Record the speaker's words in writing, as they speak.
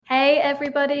Hey,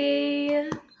 everybody.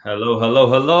 Hello, hello,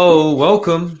 hello.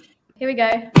 Welcome. Here we go.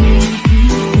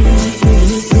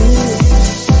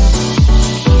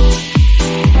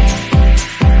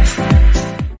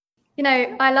 You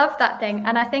know, I love that thing.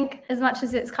 And I think as much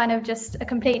as it's kind of just a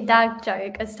complete dad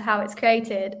joke as to how it's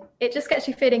created, it just gets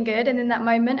you feeling good. And in that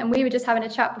moment, and we were just having a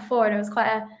chat before, and it was quite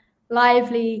a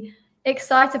lively,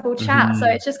 excitable chat. So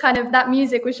it's just kind of, that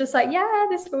music was just like, yeah,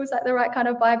 this feels like the right kind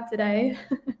of vibe today.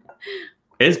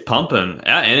 It's pumping.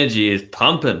 Our energy is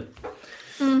pumping.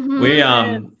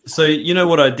 Mm-hmm. So you know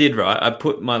what I did, right? I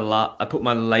put my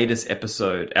latest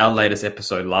episode, our latest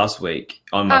episode last week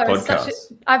on my podcast.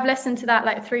 I've listened to that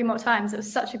like 3 more times. It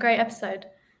was such a great episode.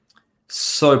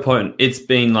 So potent. It's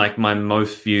been like my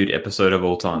most viewed episode of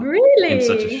all time. Really? In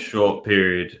such a short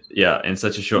period. Yeah, in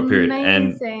such a short period.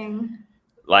 Amazing. And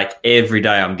like every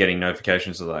day I'm getting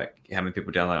notifications of like how many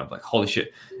people download. I'm like, holy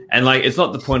shit. And like, it's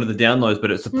not the point of the downloads,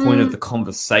 but it's the point of the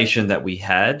conversation that we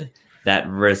had that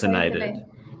resonated. Totally.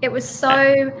 It was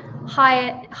so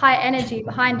high energy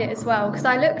behind it as well. Because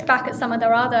I looked back at some of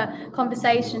their other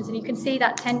conversations, and you can see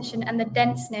that tension and the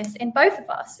denseness in both of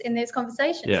us in these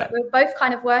conversations. Yeah. Like, we were both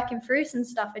kind of working through some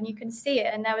stuff, and you can see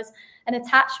it. And there was an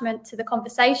attachment to the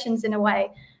conversations in a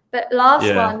way. But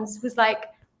last ones was like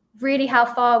really how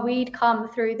far we'd come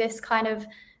through this kind of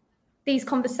these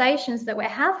conversations that we're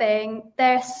having.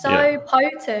 They're so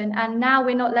potent, and now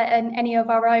we're not letting any of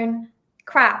our own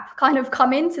crap kind of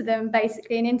come into them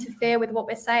basically and interfere with what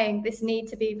we're saying. This need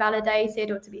to be validated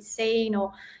or to be seen,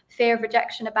 or fear of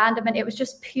rejection, abandonment. It was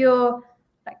just pure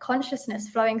like consciousness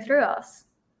flowing through us.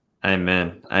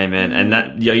 Amen. And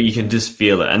that you can just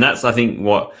feel it. And that's, I think,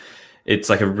 what it's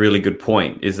like a really good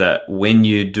point is that when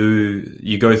you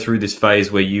go through this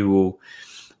phase where you will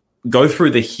go through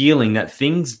the healing, that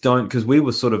things don't, because we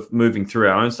were sort of moving through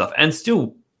our own stuff and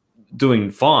still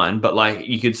doing fine, but like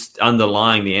you could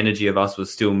underlying the energy of us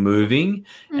was still moving,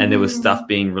 and there was stuff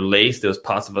being released. There was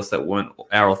parts of us that weren't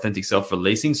our authentic self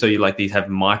releasing. So you like these have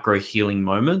micro healing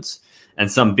moments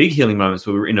and some big healing moments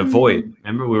where we were in a void.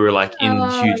 Remember, we were like in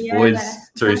huge voids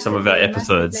through some of our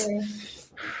episodes.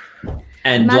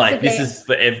 And like, this is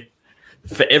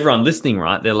for everyone listening,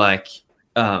 right? They're like,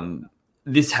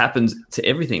 this happens to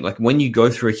everything. Like when you go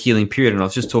through a healing period, and I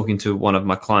was just talking to one of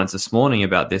my clients this morning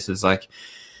about this, is like,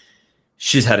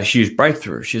 she's had a huge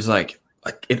breakthrough. She's like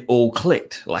it all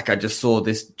clicked. Like I just saw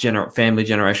this family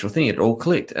generational thing. It all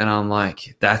clicked. And I'm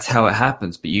like, that's how it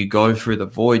happens. But you go through the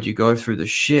void, you go through the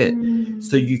shit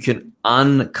so you can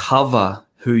uncover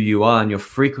who you are. And your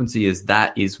frequency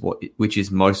which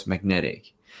is most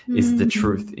magnetic, is the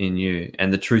truth in you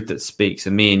and the truth that speaks.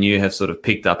 And me and you have sort of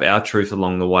picked up our truth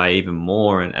along the way even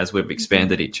more. And as we've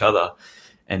expanded each other,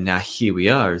 and now here we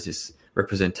are as this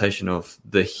representation of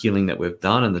the healing that we've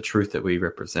done and the truth that we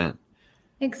represent.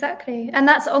 Exactly. And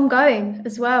that's ongoing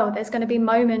as well. There's going to be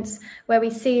moments where we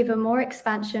see even more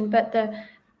expansion, but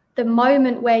the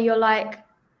moment where you're like,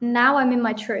 now I'm in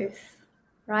my truth,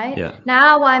 right? Yeah.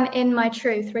 Now I'm in my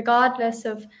truth, regardless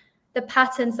of the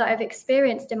patterns that I've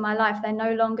experienced in my life. They're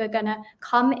no longer going to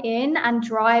come in and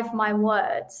drive my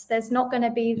words. There's not going to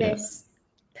be this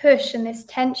push and this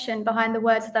tension behind the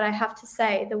words that I have to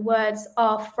say. The words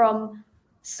are from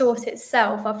source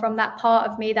itself, are from that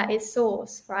part of me that is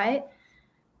source, right?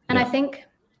 And I think,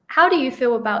 how do you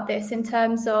feel about this in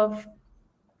terms of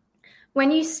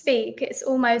when you speak, it's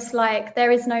almost like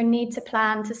there is no need to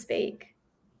plan to speak,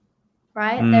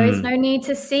 right? There is no need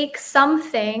to seek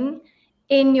something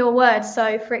in your words.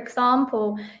 So for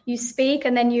example, you speak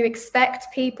and then you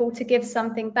expect people to give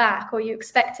something back, or you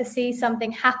expect to see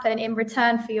something happen in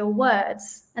return for your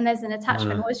words, and there's an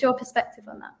attachment. What's your perspective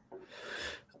on that?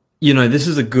 You know, this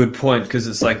is a good point, because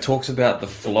it's like talks about the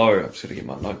flow. I'm just going to get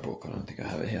my notebook. I don't think I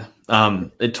have it here.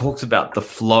 It talks about the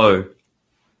flow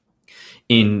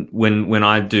in when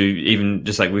I do, even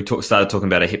just like we started talking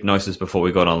about a hypnosis before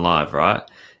we got on live, right?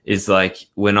 Is like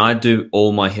when I do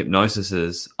all my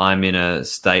hypnosises, I'm in a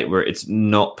state where it's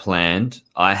not planned.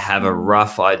 I have a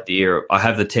rough idea. I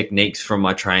have the techniques from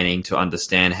my training to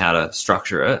understand how to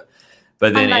structure it,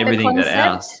 but then like everything that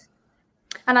else.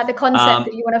 And like the concept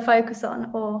that you want to focus on,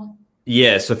 or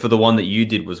so for the one that you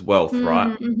did was wealth,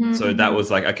 right? So that was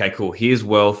like, okay, cool. Here's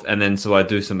wealth, and then so I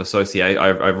do some associate.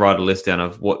 I write a list down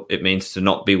of what it means to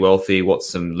not be wealthy, what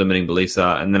some limiting beliefs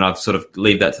are, and then I sort of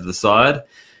leave that to the side.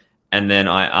 And then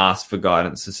I ask for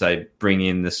guidance to say, bring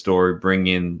in the story, bring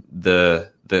in the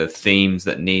themes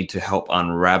that need to help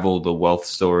unravel the wealth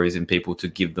stories in people to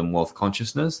give them wealth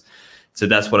consciousness. So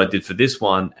that's what I did for this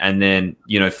one. And then,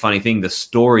 you know, funny thing, the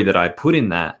story that I put in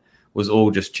that was all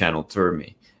just channeled through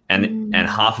me. And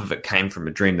half of it came from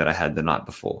a dream that I had the night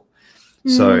before.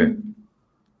 So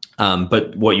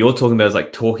But what you're talking about is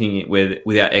like talking it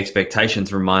without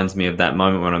expectations reminds me of that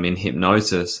moment when I'm in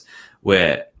hypnosis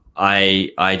where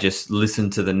I just listen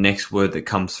to the next word that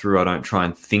comes through. I don't try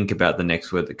and think about the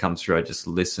next word that comes through. I just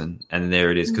listen. And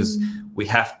there it is. Because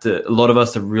a lot of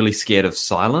us are really scared of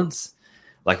silence,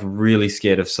 like really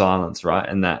scared of silence, right?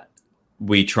 And that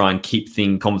we try and keep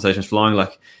conversations flowing.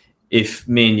 Like if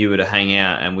me and you were to hang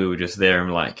out and we were just there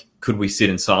and like, could we sit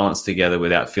in silence together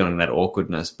without feeling that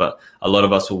awkwardness? But a lot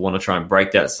of us will want to try and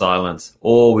break that silence,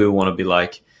 or we will want to be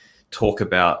like, talk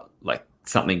about like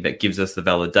something that gives us the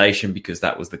validation because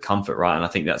that was the comfort, right? And I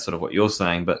think that's sort of what you're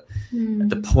saying. But at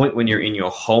the point when you're in your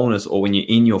wholeness, or when you're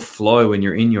in your flow, when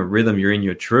you're in your rhythm, you're in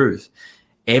your truth,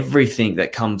 everything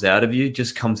that comes out of you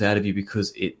just comes out of you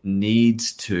because it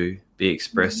needs to be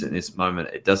expressed in this moment.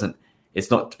 It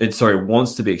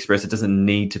wants to be expressed. It doesn't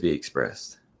need to be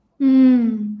expressed.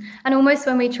 And almost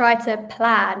when we try to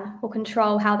plan or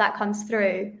control how that comes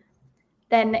through,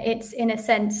 then it's in a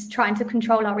sense trying to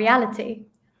control our reality,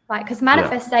 right? Because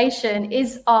manifestation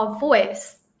is our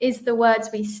voice, is the words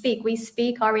we speak. We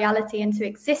speak our reality into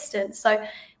existence. So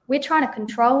we're trying to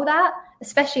control that,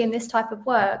 especially in this type of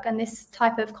work and this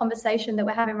type of conversation that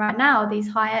we're having right now, these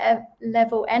higher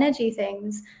level energy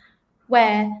things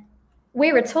where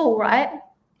we're a tool, right?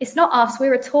 It's not us.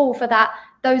 We're a tool for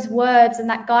those words and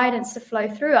that guidance to flow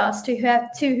through us to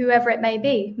whoever it may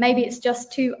be. Maybe it's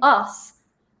just to us.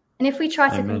 And if we try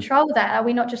to control that, are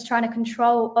we not just trying to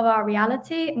control of our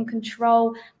reality and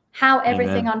control how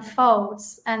everything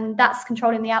unfolds? And that's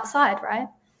controlling the outside, right?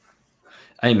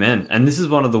 Amen. And this is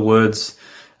one of the words,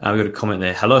 we've got a comment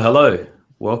there. Hello,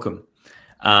 welcome.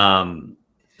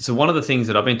 So one of the things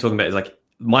that I've been talking about is like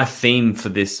my theme for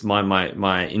this,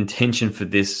 my intention for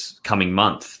this coming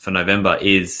month, for November,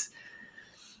 is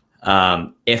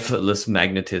effortless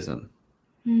magnetism.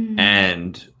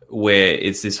 And where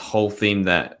it's this whole theme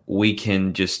that we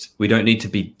don't need to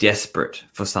be desperate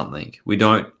for something. we're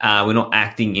not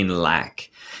acting in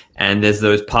lack. And there's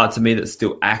those parts of me that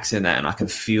still acts in that, and I can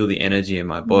feel the energy in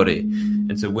my body.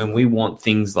 And so when we want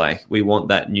things like, we want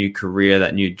that new career,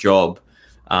 that new job,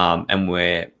 and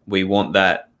where we want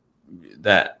that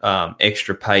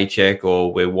extra paycheck,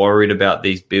 or we're worried about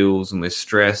these bills and we're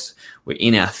stressed, we're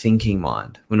in our thinking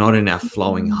mind. We're not in our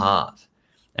flowing heart.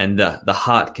 And the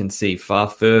heart can see far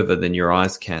further than your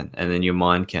eyes can, and then your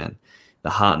mind can. The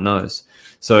heart knows.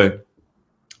 So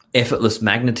effortless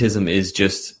magnetism is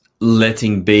just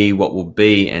letting be what will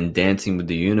be and dancing with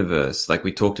the universe. Like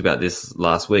we talked about this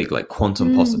last week, like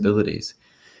quantum possibilities.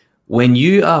 When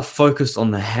you are focused on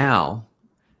the how,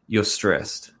 you're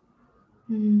stressed.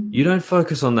 You don't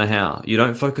focus on the how. You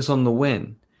don't focus on the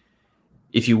when.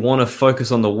 If you want to focus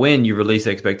on the when, you release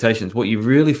expectations. What you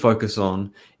really focus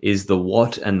on is the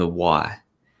what and the why,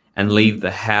 and leave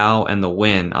the how and the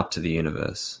when up to the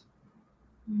universe.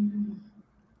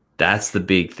 That's the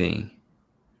big thing.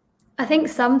 I think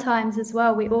sometimes as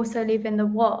well, we also leave in the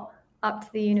what up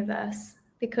to the universe,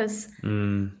 because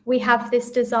we have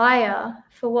this desire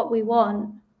for what we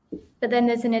want, but then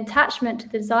there's an attachment to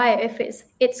the desire. If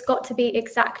it's got to be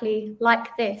exactly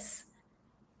like this,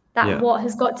 what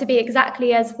has got to be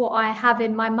exactly as what I have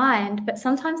in my mind. But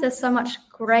sometimes there's so much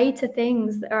greater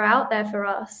things that are out there for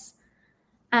us.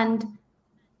 And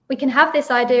we can have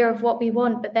this idea of what we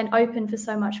want, but then open for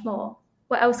so much more.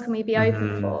 What else can we be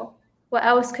open for? What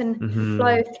else can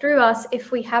flow through us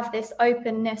if we have this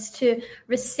openness to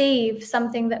receive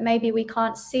something that maybe we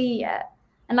can't see yet?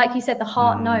 And like you said, the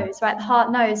heart knows, right? The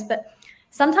heart knows, but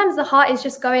sometimes the heart is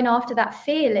just going after that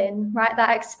feeling, right?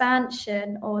 That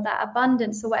expansion or that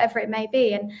abundance or whatever it may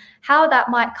be. And how that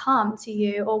might come to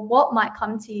you, or what might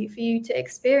come to you for you to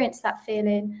experience that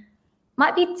feeling,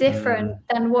 might be different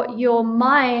than what your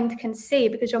mind can see,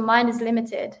 because your mind is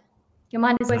limited. Your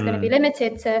mind is always going to be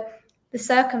limited to the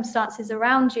circumstances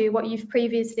around you, what you've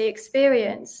previously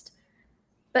experienced.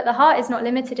 But the heart is not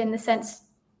limited in the sense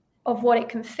of what it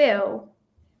can feel,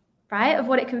 right? Of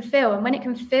what it can feel. And when it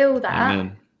can feel that,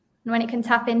 and when it can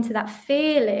tap into that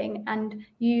feeling, and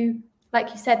you, like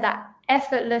you said, that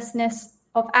effortlessness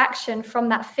of action from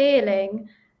that feeling,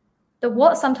 the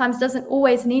what sometimes doesn't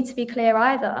always need to be clear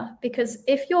either. Because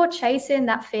if you're chasing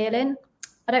that feeling,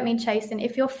 I don't mean chasing,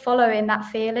 if you're following that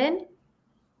feeling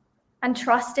and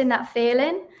trusting that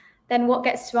feeling, then what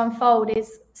gets to unfold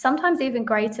is sometimes even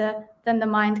greater than the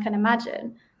mind can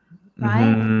imagine.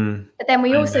 Right? But then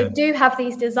we also do have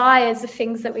these desires of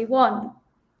things that we want.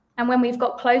 And when we've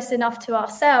got close enough to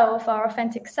ourselves, our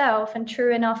authentic self, and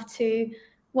true enough to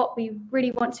what we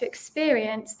really want to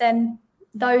experience, then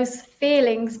those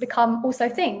feelings become also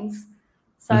things.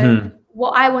 So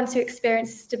what I want to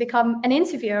experience is to become an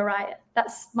interviewer, right?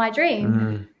 That's my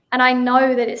dream. And I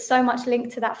know that it's so much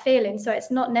linked to that feeling. So it's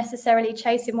not necessarily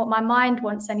chasing what my mind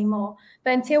wants anymore.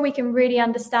 But until we can really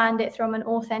understand it from an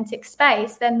authentic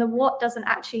space, then the what doesn't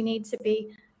actually need to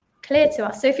be clear to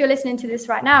us. So if you're listening to this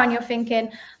right now and you're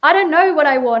thinking, I don't know what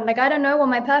I want, like I don't know what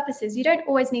my purpose is, you don't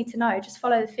always need to know. Just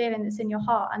follow the feeling that's in your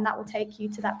heart, and that will take you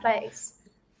to that place.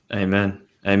 Amen.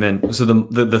 Amen. So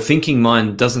the thinking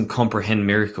mind doesn't comprehend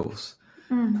miracles.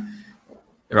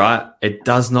 Right? It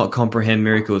does not comprehend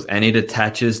miracles, and it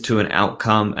attaches to an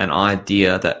outcome, an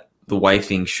idea that the way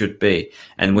things should be.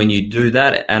 And when you do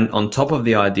that, and on top of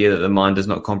the idea that the mind does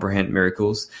not comprehend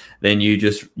miracles, then you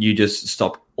just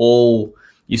stop all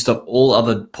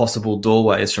other possible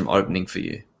doorways from opening for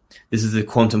you. This is the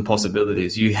quantum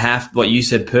possibilities. You have, what you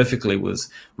said perfectly was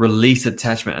release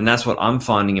attachment. And that's what I'm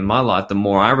finding in my life. The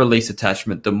more I release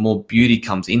attachment, the more beauty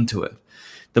comes into it.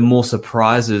 The more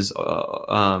surprises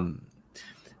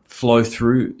flow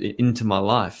through into my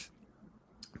life.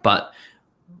 But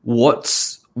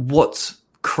what's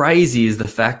crazy is the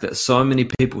fact that so many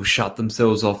people shut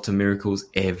themselves off to miracles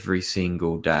every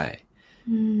single day.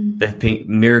 They think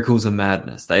miracles are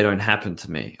madness. They don't happen to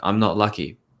me. I'm not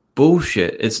lucky.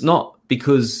 Bullshit. It's not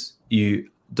because you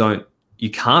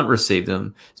can't receive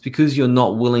them. It's because you're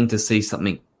not willing to see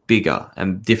something bigger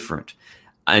and different.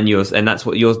 And that's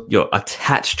what you're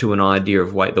attached to an idea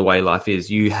of the way life is.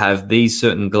 You have these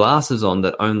certain glasses on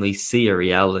that only see a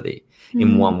reality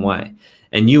in one way.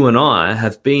 And you and I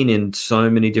have been in so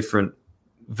many different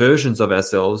versions of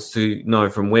ourselves to know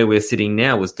from where we're sitting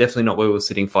now was definitely not where we were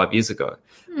sitting 5 years ago.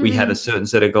 We had a certain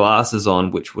set of glasses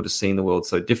on which would have seen the world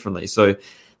so differently. So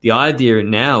the idea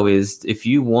now is, if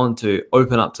you want to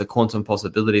open up to quantum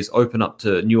possibilities, open up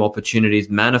to new opportunities,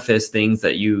 manifest things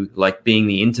that you like, being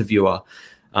the interviewer.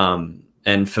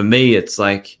 And for me, it's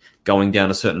like going down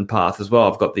a certain path as well.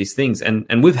 I've got these things,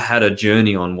 and we've had a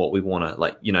journey on what we want to,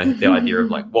 like, the idea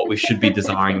of like what we should be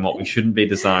desiring and what we shouldn't be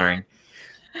desiring.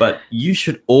 But you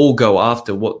should all go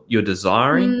after what you're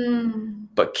desiring,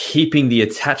 but keeping the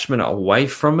attachment away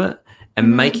from it,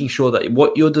 and making sure that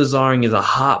what you're desiring is a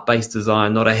heart-based desire,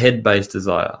 not a head-based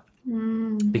desire.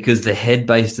 Because the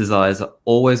head-based desires are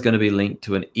always going to be linked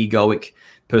to an egoic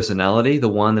personality, the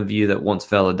one of you that wants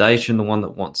validation, the one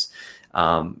that wants,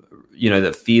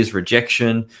 that fears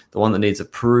rejection, the one that needs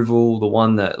approval, the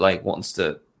one that like wants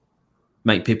to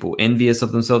make people envious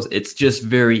of themselves. It's just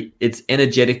it's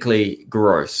energetically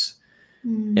gross,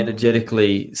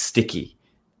 energetically sticky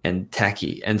and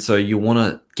tacky. And so you want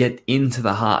to get into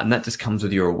the heart, and that just comes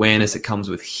with your awareness. It comes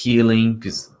with healing,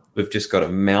 because we've just got a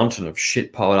mountain of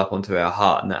shit piled up onto our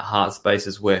heart, and that heart space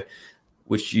is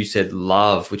which you said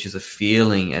love, which is a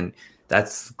feeling, and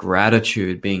that's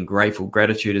gratitude, being grateful.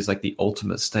 Gratitude is like the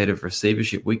ultimate state of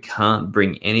receivership. We can't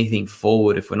bring anything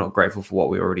forward if we're not grateful for what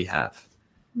we already have.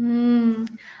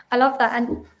 I love that.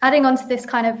 And adding on to this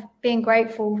kind of being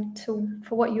grateful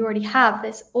for what you already have,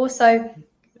 there's also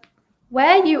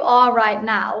where you are right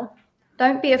now.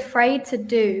 Don't be afraid to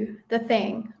do the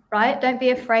thing, right? Don't be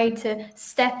afraid to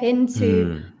step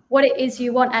into what it is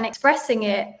you want and expressing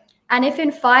it. And if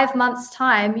in 5 months'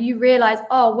 time you realize,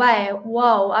 oh,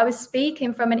 whoa, I was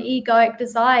speaking from an egoic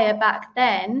desire back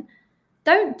then,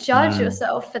 don't judge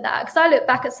yourself for that. Because I look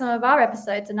back at some of our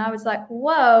episodes and I was like,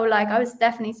 whoa, like I was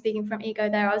definitely speaking from ego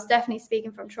there. I was definitely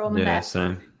speaking from trauma there.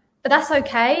 Same. But that's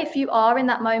okay if you are in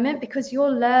that moment, because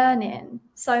you're learning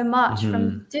so much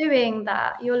from doing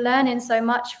that. You're learning so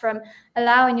much from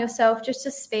allowing yourself just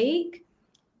to speak,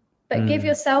 but give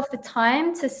yourself the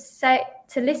time to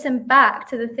listen back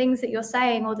to the things that you're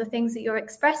saying or the things that you're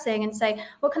expressing, and say,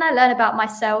 what can I learn about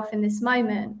myself in this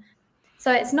moment?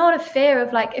 So it's not a fear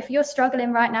of like, if you're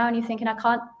struggling right now and you're thinking, I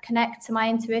can't connect to my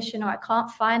intuition, or I can't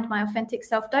find my authentic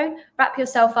self, don't wrap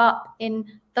yourself up in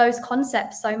those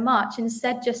concepts so much.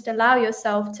 Instead, just allow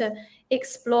yourself to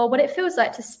explore what it feels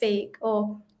like to speak,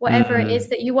 or whatever it is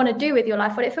that you want to do with your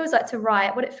life, what it feels like to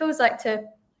write, what it feels like to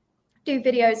do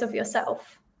videos of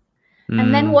yourself,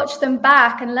 and then watch them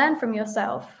back and learn from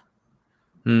yourself.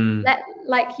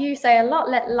 Like you say a lot,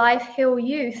 let life heal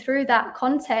you through that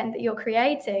content that you're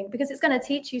creating, because it's going to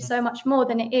teach you so much more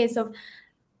than it is of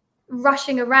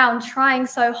rushing around trying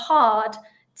so hard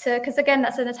to, because again,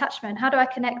 that's an attachment. How do I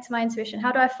connect to my intuition?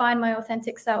 How do I find my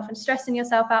authentic self? And stressing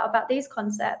yourself out about these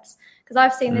concepts, because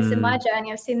I've seen this in my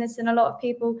journey. I've seen this in a lot of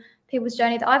people's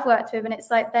journey that I've worked with, and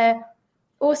it's like they're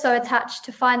also attached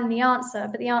to finding the answer,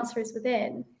 but the answer is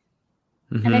within.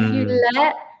 And if you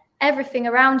let everything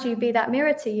around you be that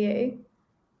mirror to you,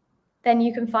 then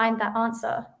you can find that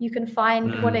answer. You can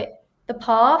find the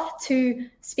path to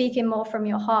speaking more from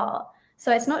your heart.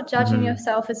 So it's not judging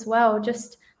yourself as well,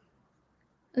 just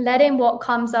letting what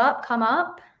comes up come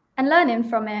up and learning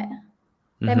from it.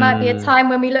 There might be a time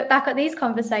when we look back at these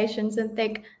conversations and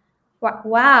think,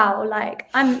 wow, like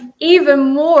I'm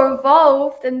even more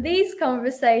evolved than these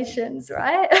conversations,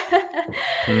 right?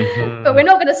 But we're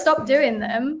not going to stop doing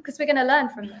them because we're going to learn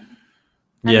from them.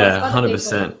 Yeah,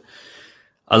 100%.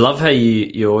 I love how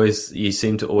you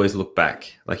seem to always look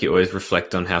back, like you always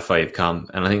reflect on how far you've come,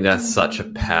 and I think that's such a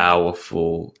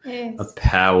powerful,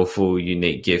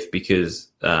 unique gift, because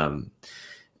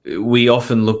we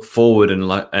often look forward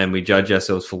and we judge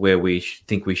ourselves for where we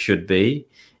think we should be,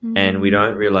 and we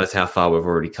don't realize how far we've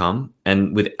already come.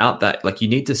 And without that, like, you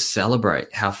need to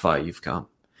celebrate how far you've come.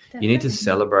 Definitely. You need to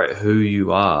celebrate who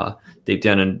you are deep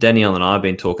down. And Danielle and I have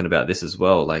been talking about this as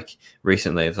well, like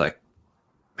recently. It's like,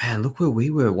 man, look where we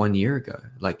were 1 year ago,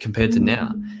 like compared to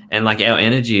now. And like our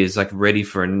energy is like ready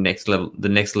for the next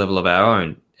level of our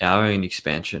own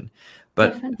expansion.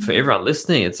 But for everyone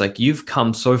listening, it's like, you've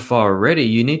come so far already.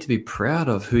 You need to be proud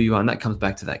of who you are. And that comes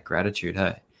back to that gratitude.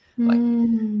 Hey, like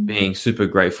being super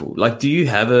grateful. Like, do you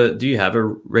have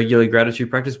a regular gratitude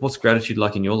practice? What's gratitude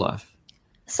like in your life?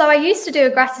 So I used to do a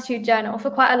gratitude journal for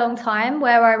quite a long time,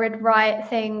 where I would write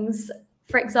things,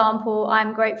 for example,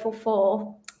 I'm grateful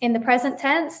for, in the present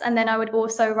tense. And then I would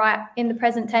also write in the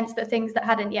present tense, but things that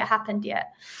hadn't yet happened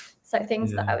yet. So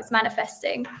things that I was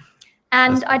manifesting.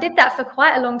 And I did that for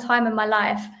quite a long time in my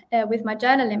life with my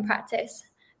journaling practice.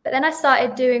 But then I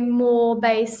started doing more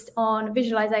based on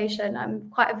visualization. I'm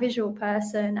quite a visual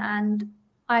person, and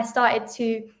I started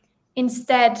to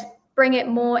instead bring it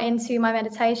more into my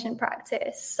meditation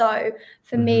practice. So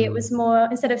for me, it was more,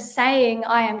 instead of saying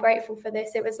I am grateful for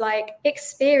this, it was like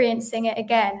experiencing it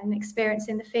again, and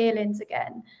experiencing the feelings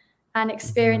again, and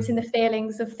experiencing the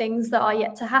feelings of things that are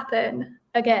yet to happen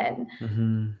again.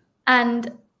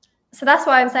 And so that's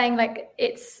why I'm saying, like,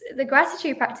 it's the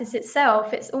gratitude practice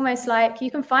itself. It's almost like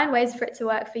you can find ways for it to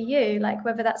work for you, like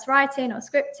whether that's writing or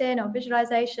scripting or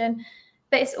visualization,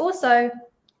 but it's also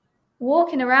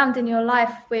walking around in your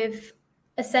life with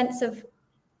a sense of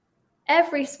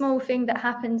every small thing that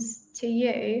happens to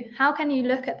you. How can you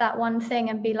look at that one thing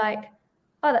and be like,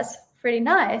 oh, that's really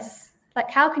nice?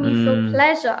 Like, how can you feel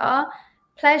pleasure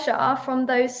from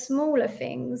those smaller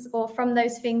things, or from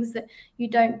those things that you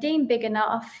don't deem big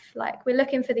enough? Like, we're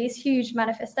looking for these huge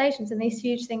manifestations and these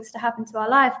huge things to happen to our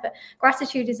life, but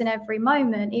gratitude is in every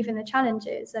moment, even the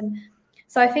challenges. And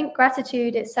so I think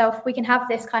gratitude itself, we can have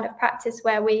this kind of practice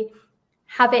where we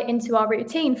have it into our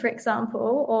routine, for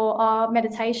example, or our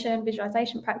meditation,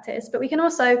 visualization practice, but we can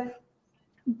also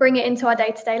bring it into our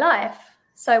day-to-day life.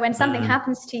 So when something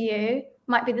happens to you,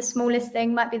 might be the smallest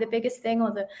thing, might be the biggest thing,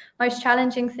 or the most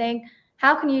challenging thing,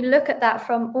 how can you look at that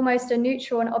from almost a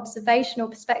neutral and observational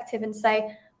perspective and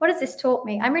say, what has this taught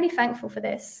me? I'm really thankful for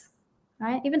this,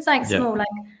 right? Even something small, like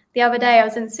the other day I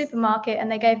was in the supermarket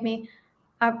and they gave me,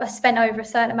 I spent over a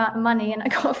certain amount of money and I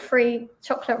got free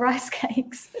chocolate rice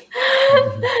cakes.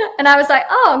 And I was like,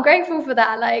 oh, I'm grateful for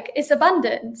that. Like, it's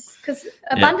abundance, because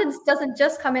abundance doesn't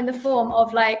just come in the form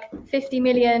of like 50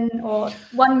 million or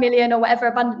 1 million or whatever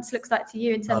abundance looks like to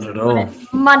you in terms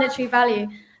of monetary value.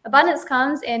 Abundance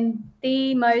comes in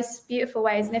the most beautiful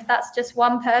ways. And if that's just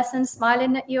one person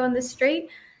smiling at you on the street,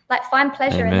 like, find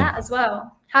pleasure in that as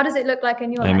well. How does it look like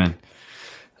in your life?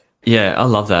 Yeah, I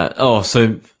love that. Oh,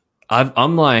 so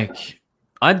I'm like,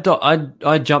 I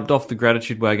jumped off the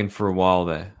gratitude wagon for a while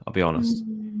there, I'll be honest.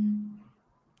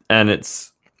 And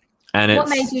what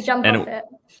made you jump off it?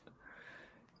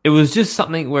 It was just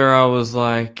something where I was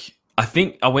like, I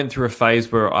think I went through a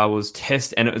phase where I was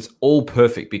and it was all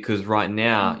perfect, because right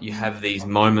now you have these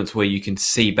moments where you can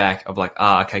see back of like,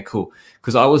 okay, cool.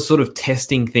 Because I was sort of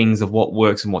testing things of what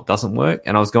works and what doesn't work.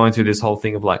 And I was going through this whole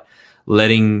thing of like,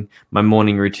 letting my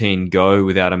morning routine go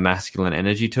without a masculine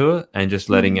energy to it, and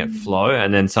just letting it flow.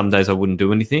 And then some days I wouldn't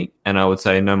do anything, and I would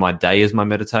say, no, my day is my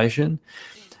meditation.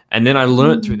 And then I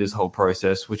learned through this whole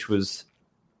process, which was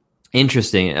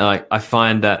interesting. Like, I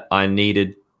find that I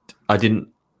didn't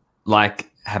like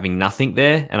having nothing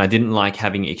there, and I didn't like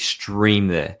having extreme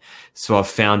there. So I've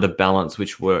found a balance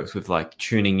which works with like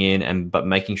tuning in but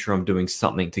making sure I'm doing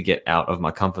something to get out of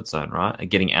my comfort zone, right? And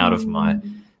getting out of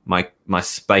my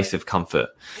space of comfort.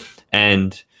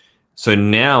 And so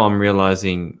now I'm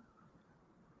realizing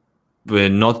we're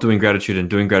not doing gratitude, and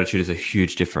doing gratitude is a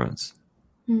huge difference,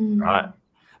 right?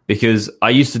 Because I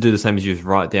used to do the same as you,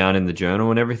 write down in the journal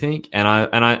and everything. And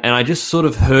I just sort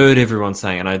of heard everyone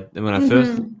saying, and when I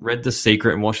first read The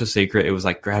Secret and watched The Secret, it was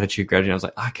like gratitude. I was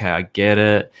like, okay, I get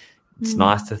it. It's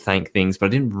nice to thank things, but I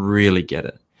didn't really get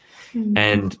it.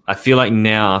 And I feel like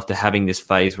now, after having this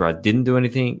phase where I didn't do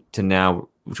anything, to now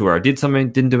to where I did something,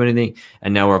 didn't do anything,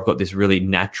 and now where I've got this really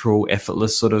natural,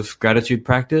 effortless sort of gratitude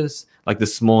practice. Like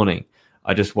this morning,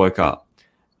 I just woke up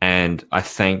and I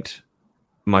thanked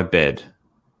my bed.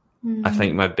 I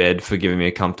thank my bed for giving me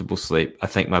a comfortable sleep. I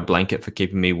thank my blanket for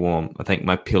keeping me warm. I thank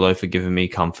my pillow for giving me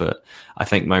comfort. I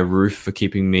thank my roof for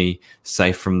keeping me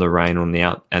safe from the rain on the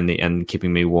out and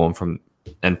keeping me warm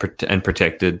and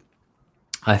protected.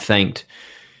 I think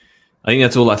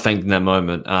that's all I thanked in that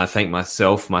moment. I thanked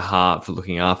myself, my heart for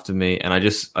looking after me. And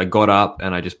I got up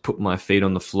and I just put my feet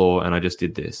on the floor and I just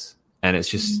did this. And it's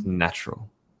just natural.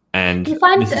 And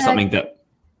this is something that...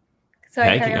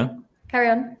 Sorry, carry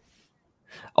on.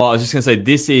 Oh, I was just going to say,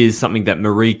 this is something that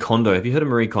Marie Kondo... Have you heard of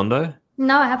Marie Kondo?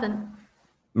 No, I haven't.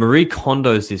 Marie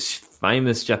Kondo is this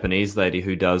famous Japanese lady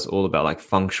who does all about like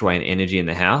feng shui and energy in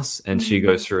the house. And she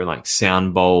goes through like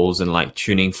sound bowls and like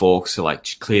tuning forks to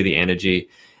like clear the energy.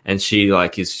 And she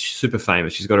like is super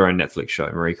famous. She's got her own Netflix show,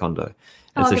 Marie Kondo.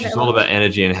 And so she's all about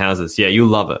energy in houses. Yeah, you'll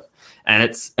love it.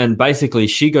 And basically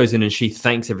she goes in and she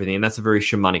thanks everything. And that's a very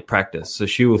shamanic practice. So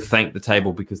she will thank the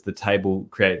table because the table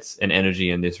creates an energy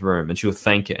in this room, and she'll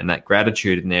thank it. And that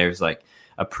gratitude in there is like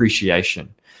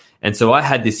appreciation. And so I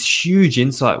had this huge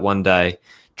insight one day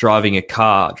driving my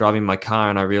car,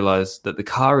 and I realized that the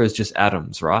car is just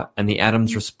atoms, right? And the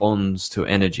atoms responds to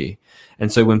energy.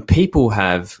 And so when people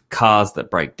have cars that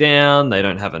break down, they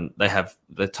have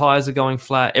the tires are going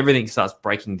flat, everything starts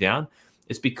breaking down.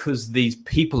 It's because these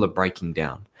people are breaking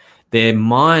down. Their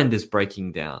mind is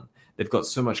breaking down. They've got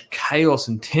so much chaos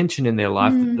and tension in their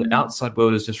life that the outside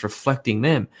world is just reflecting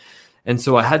them. And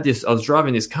so I was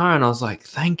driving this car and I was like,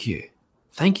 thank you.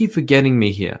 Thank you for getting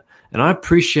me here. And I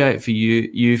appreciate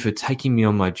you for taking me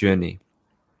on my journey.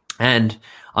 And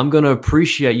I'm going to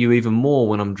appreciate you even more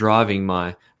when I'm driving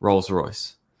my Rolls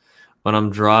Royce, when I'm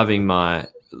driving my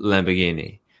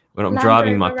Lamborghini, when I'm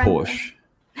driving my Porsche.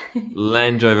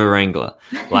 Land Rover Wrangler,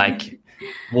 like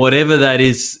whatever that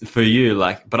is for you,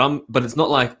 like, but it's not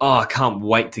like, oh, I can't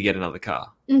wait to get another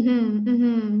car.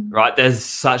 Right? There's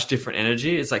such different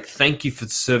energy. It's like, thank you for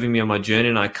serving me on my journey,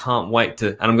 and I can't wait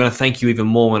and I'm going to thank you even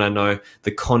more when I know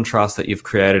the contrast that you've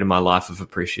created in my life of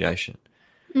appreciation.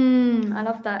 I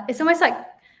love that. It's almost like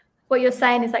what you're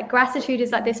saying is like gratitude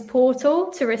is like this portal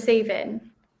to receiving.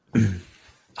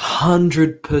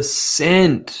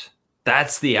 100%.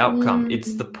 That's the outcome.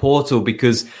 It's the portal,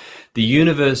 because the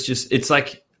universe it's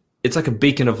like a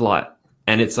beacon of light,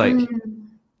 and it's like,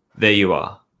 there you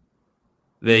are.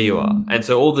 There you are. And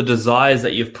so all the desires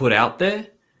that you've put out there,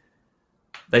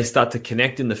 they start to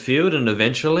connect in the field, and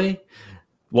eventually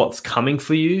what's coming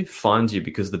for you finds you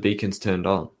because the beacon's turned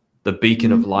on. The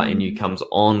beacon of light in you comes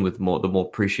on with the more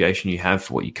appreciation you have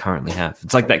for what you currently have.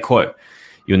 It's like that quote,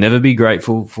 you'll never be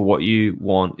grateful for what you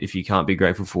want if you can't be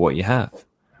grateful for what you have.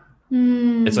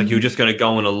 It's like you're just going to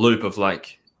go in a loop of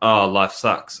like, oh, life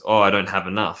sucks. Oh, I don't have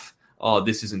enough. Oh,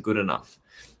 this isn't good enough.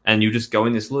 And you just go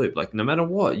in this loop. Like no matter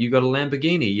what, you've got a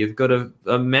Lamborghini, you've got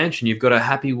a mansion, you've got a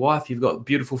happy wife, you've got a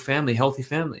beautiful family, healthy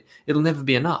family. It'll never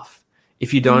be enough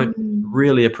if you don't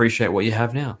really appreciate what you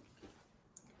have now.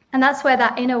 And that's where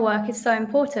that inner work is so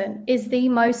important, is the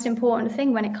most important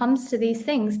thing when it comes to these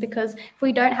things, because if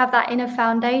we don't have that inner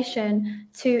foundation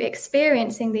to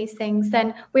experiencing these things,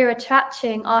 then we're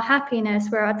attaching our happiness,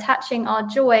 we're attaching our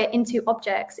joy into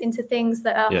objects, into things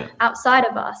that are outside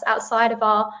of us, outside of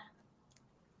our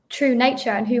true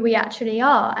nature and who we actually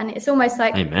are. And it's almost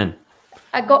like, Amen.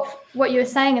 I got what you were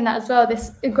saying in that as well.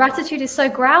 This gratitude is so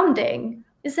grounding,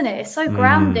 isn't it? It's so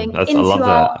grounding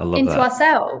into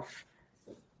ourselves.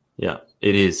 Yeah,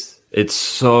 it is. It's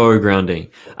so grounding.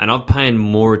 And I'm paying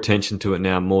more attention to it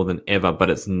now more than ever,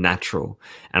 but it's natural.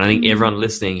 And I think everyone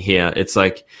listening here, it's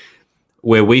like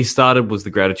where we started was the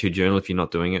gratitude journal. If you're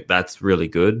not doing it, that's really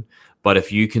good. But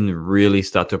if you can really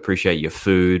start to appreciate your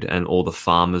food and all the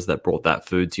farmers that brought that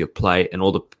food to your plate and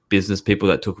all the business people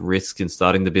that took risks in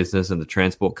starting the business and the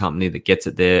transport company that gets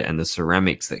it there and the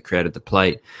ceramics that created the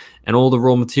plate and all the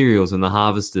raw materials and the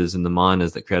harvesters and the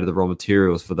miners that created the raw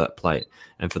materials for that plate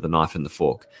and for the knife and the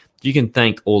fork. You can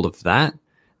thank all of that.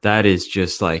 That is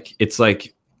just like, it's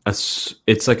like a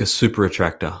super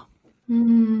attractor.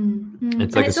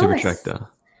 It's like a super attractor.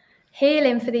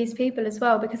 Healing for these people as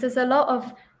well, because there's a lot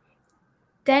of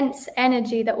dense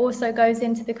energy that also goes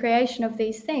into the creation of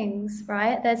these things,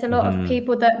 right? There's a lot of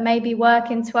people that maybe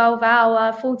work in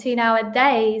 12-hour, 14-hour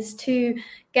days to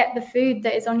get the food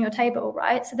that is on your table,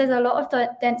 right? So there's a lot of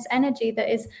the dense energy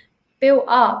that is built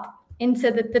up into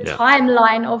the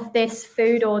timeline of this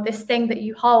food or this thing that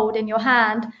you hold in your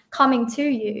hand coming to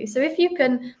you. So if you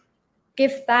can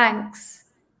give thanks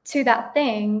to that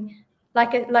thing,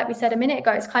 like we said a minute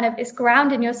ago, it's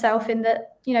grounding yourself in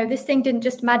that, you know, this thing didn't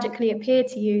just magically appear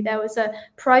to you. There was a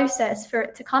process for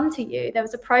it to come to you. There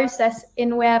was a process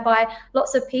in whereby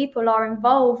lots of people are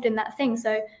involved in that thing.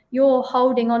 So you're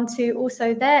holding on to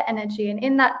also their energy, and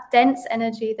in that dense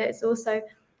energy that is also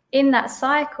in that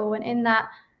cycle and in that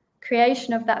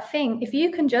creation of that thing. If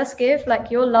you can just give like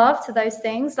your love to those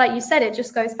things, like you said, it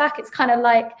just goes back. It's kind of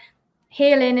like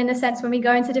healing in a sense when we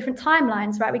go into different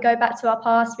timelines, right? We go back to our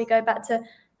past, we go back to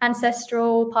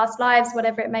ancestral past lives,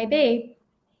 whatever it may be.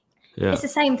 Yeah. It's the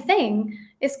same thing.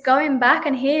 It's going back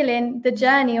and healing the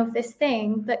journey of this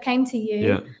thing that came to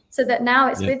you, so that now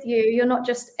it's with you. You're not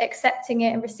just accepting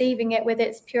it and receiving it with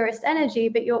its purest energy,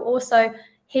 but you're also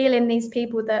healing these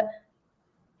people that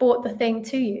brought the thing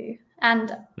to you.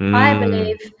 And I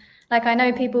believe, like, I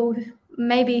know people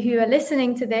maybe who are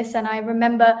listening to this, and I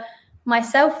remember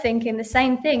myself thinking the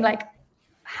same thing, like,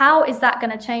 how is that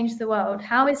going to change the world?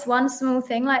 How is one small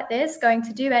thing like this going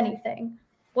to do anything?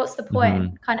 What's the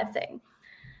point, kind of thing?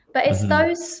 But it's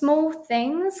those small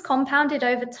things compounded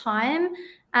over time,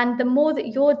 and the more that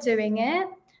you're doing it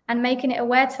and making it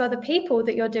aware to other people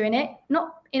that you're doing it,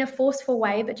 not in a forceful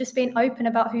way, but just being open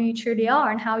about who you truly are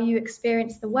and how you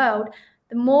experience the world,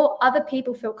 the more other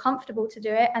people feel comfortable to do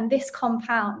it, and this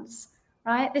compounds.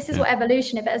 Right? This is what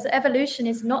evolution is. As evolution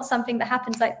is not something that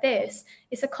happens like this.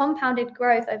 It's a compounded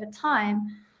growth over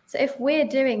time. So if we're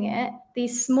doing it,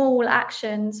 these small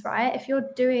actions, right? If you're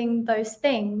doing those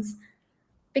things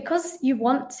because you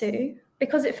want to,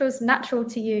 because it feels natural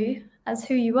to you as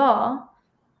who you are,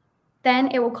 then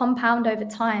it will compound over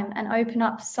time and open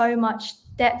up so much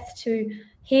depth to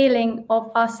healing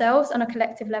of ourselves on a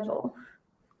collective level.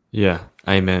 Yeah.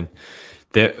 Amen.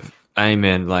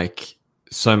 Amen. Like,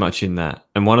 so much in that.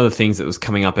 And one of the things that was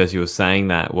coming up as you were saying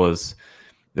that was,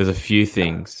 there's a few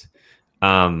things.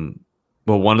 Well,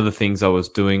 one of the things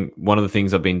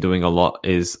I've been doing a lot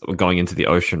is going into the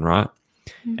ocean, right?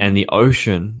 And the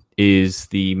ocean is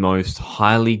the most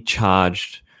highly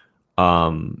charged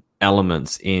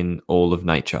elements in all of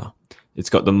nature. It's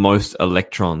got the most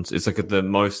electrons. It's like the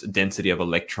most density of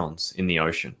electrons in the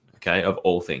ocean, okay, of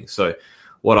all things. So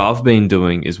what I've been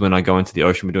doing is when I go into the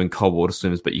ocean, we're doing cold water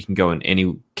swims, but you can go in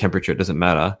any temperature, it doesn't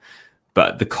matter.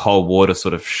 But the cold water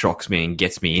sort of shocks me and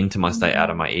gets me into my state, out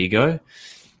of my ego.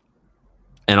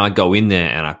 And I go in there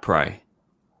and I pray,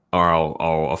 or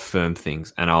I'll affirm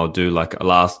things. And I'll do, like,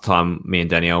 last time me and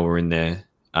Danielle were in there,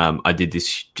 I did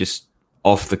this just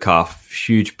off the cuff,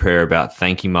 huge prayer about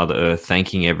thanking Mother Earth,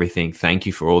 thanking everything. Thank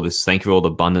you for all this. Thank you for all the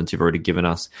abundance you've already given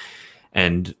us.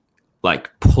 And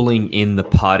like pulling in the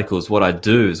particles. What I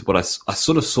do is I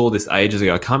sort of saw this ages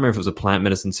ago. I can't remember if it was a plant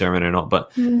medicine ceremony or not,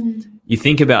 but you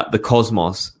think about the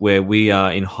cosmos where we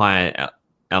are in higher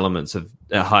elements of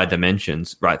higher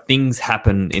dimensions, right? Things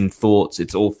happen in thoughts.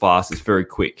 It's all fast. It's very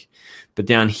quick. But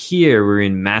down here, we're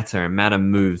in matter, and matter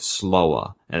moves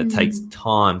slower, and it takes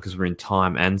time because we're in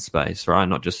time and space, right?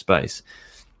 Not just space.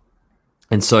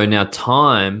 And so now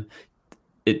time,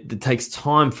 it takes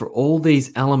time for all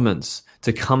these elements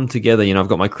to come together. You know, I've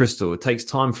got my crystal. It takes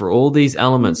time for all these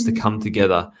elements to come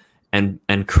together and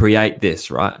create this,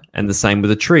 right? And the same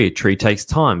with a tree. A tree takes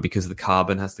time because the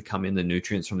carbon has to come in, the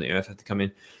nutrients from the earth have to come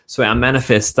in. So our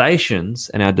manifestations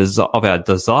and our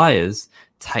desires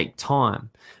take time.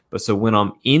 But so when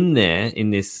I'm in there in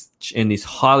this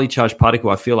highly charged particle,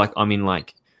 I feel like I'm in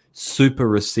like super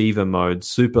receiver mode,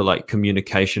 super like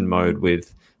communication mode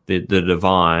with the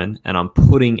divine, and I'm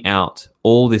putting out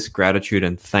all this gratitude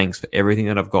and thanks for everything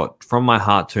that I've got from my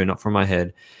heart too, not from my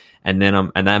head. And then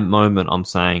at that moment I'm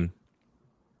saying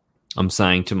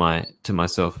to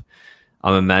myself,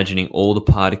 I'm imagining all the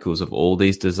particles of all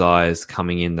these desires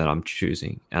coming in that I'm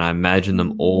choosing, and I imagine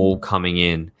them all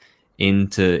coming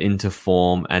into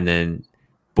form, and then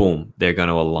boom, they're going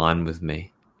to align with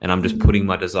me. And I'm just putting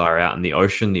my desire out in the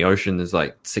ocean. The ocean is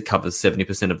like, it covers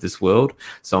 70% of this world.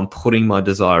 So I'm putting my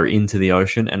desire into the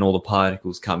ocean, and all the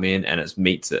particles come in and it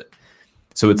meets it.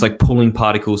 So it's like pulling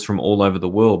particles from all over the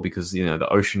world, because, you know, the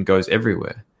ocean goes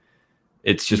everywhere.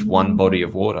 It's just one body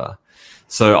of water.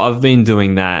 So I've been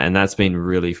doing that, and that's been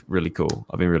really, really cool.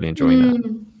 I've been really enjoying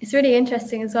that. It's really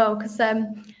interesting as well, because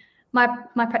my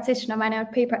practitioner, my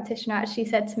NLP practitioner, actually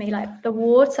said to me, like, the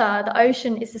water, the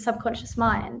ocean is the subconscious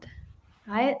mind.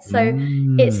 Right, so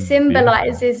it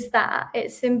symbolizes that.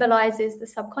 It symbolizes the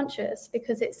subconscious,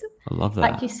 because it's, I love that.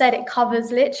 Like you said, it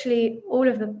covers literally all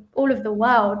of the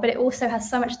world, but it also has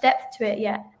so much depth to it.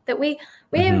 Yet that we're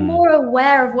more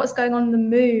aware of what's going on in the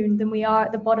moon than we are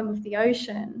at the bottom of the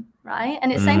ocean, right?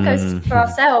 And the same goes for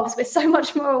ourselves. We're so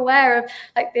much more aware of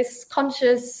like this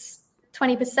conscious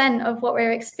 20% of what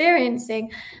we're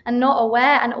experiencing, and not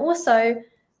aware, and also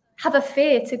have a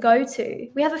fear to go to.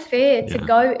 We have a fear to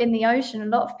go in the ocean. A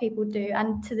lot of people do,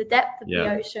 and to the depth of the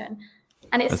ocean.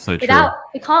 And it's so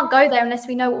we can't go there unless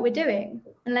we know what we're doing,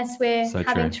 unless we're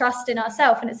having trust in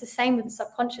ourselves. And it's the same with the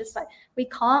subconscious. Like, we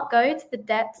can't go to the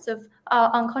depths of our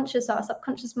unconscious, our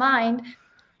subconscious mind,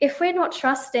 if we're not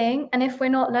trusting and if we're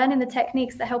not learning the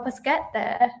techniques that help us get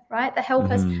there, right? That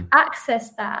help us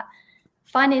access that,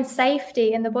 finding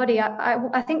safety in the body.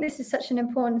 I think this is such an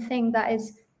important thing that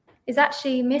is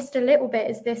actually missed a little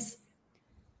bit, is this.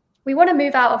 We want to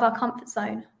move out of our comfort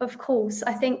zone. Of course,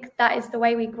 I think that is the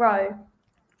way we grow.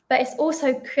 But it's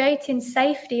also creating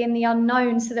safety in the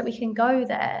unknown so that we can go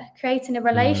there, creating a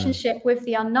relationship with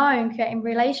the unknown, creating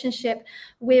relationship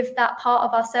with that part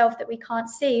of ourselves that we can't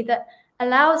see, that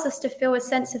allows us to feel a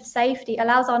sense of safety,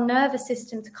 allows our nervous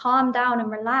system to calm down and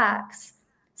relax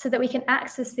so that we can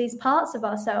access these parts of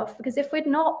ourselves. Because if we're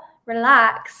not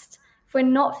relaxed, if we're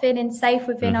not feeling safe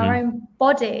within our own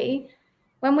body,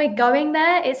 when we're going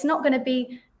there, it's not going to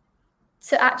be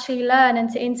to actually learn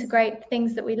and to integrate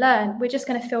things that we learn. We're just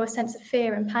going to feel a sense of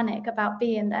fear and panic about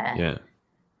being there.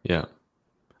 Yeah.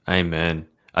 Amen.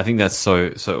 I think that's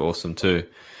so awesome too.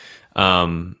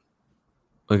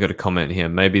 We've got a comment here.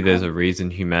 Maybe there's a reason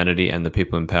humanity and the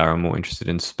people in power are more interested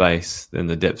in space than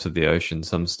the depths of the ocean.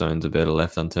 Some stones are better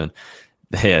left unturned.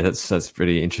 Yeah, that's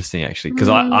pretty interesting, actually, because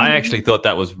I actually thought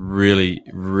that was really,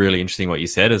 really interesting what you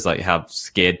said, is like how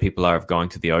scared people are of going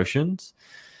to the oceans,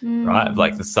 right? Of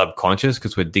like the subconscious,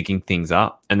 because we're digging things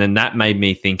up. And then that made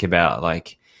me think about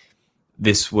like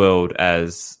this world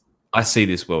as, I see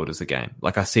this world as a game.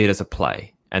 Like I see it as a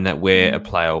play, and that we're a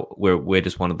player, we're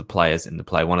just one of the players in the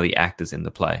play, one of the actors in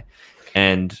the play.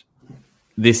 And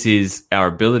this is our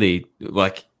ability,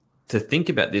 like, to think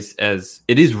about this as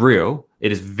it is real.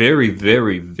 It is very,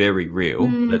 very, very real.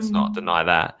 Let's not deny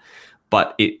that.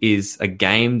 But it is a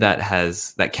game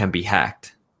that can be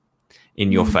hacked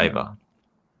in your favor.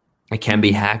 It can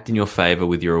be hacked in your favor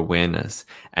with your awareness.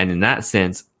 And in that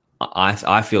sense,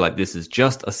 I feel like this is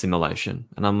just a simulation.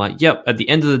 And I'm like, yep, at the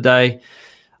end of the day,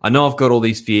 I know I've got all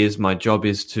these fears. My job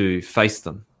is to face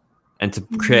them and to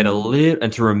create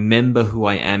and to remember who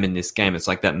I am in this game. It's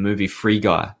like that movie Free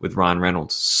Guy with Ryan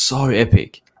Reynolds. So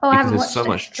epic. Because there's so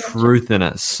much truth in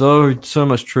it. So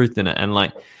much truth in it. And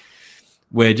like,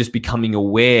 we're just becoming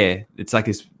aware. It's like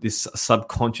this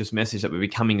subconscious message that we're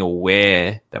becoming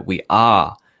aware that we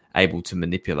are able to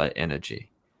manipulate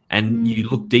energy. And you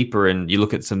look deeper and you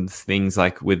look at some things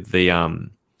like with the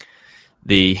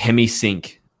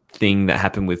hemisync thing that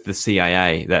happened with the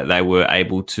CIA, that they were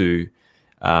able to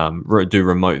do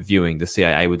remote viewing. The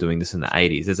CIA were doing this in the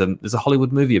 80s. There's a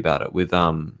Hollywood movie about it with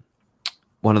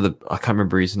one of the, I can't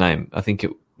remember his name. I think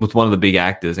it was one of the big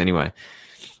actors anyway.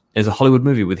 There's a Hollywood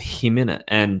movie with him in it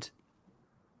and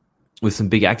with some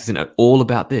big actors in it, all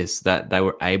about this, that they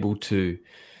were able to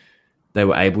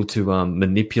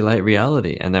manipulate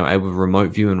reality, and they were able to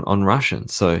remote view on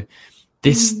Russians. So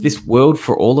this world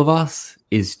for all of us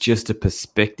is just a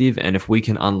perspective. And if we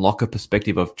can unlock a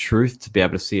perspective of truth to be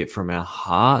able to see it from our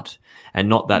heart, and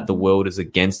not that the world is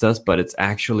against us, but it's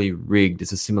actually rigged.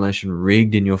 It's a simulation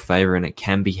rigged in your favor, and it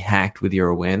can be hacked with your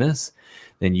awareness,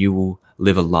 then you will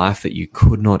live a life that you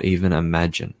could not even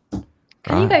imagine.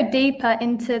 Can you go deeper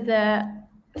into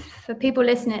for people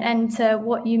listening, into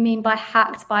what you mean by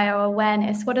hacked by our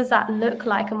awareness? What does that look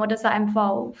like, and what does that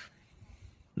involve?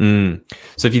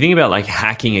 So if you think about like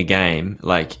hacking a game,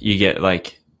 like you get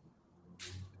like,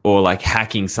 or like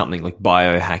hacking something like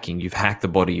biohacking, you've hacked the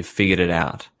body, you've figured it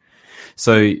out.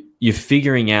 So you're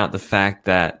figuring out the fact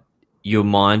that your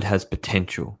mind has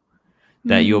potential,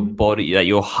 that your body, that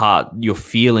your heart, your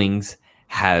feelings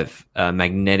have a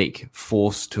magnetic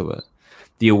force to it.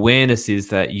 The awareness is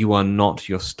that you are not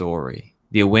your story.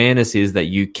 The awareness is that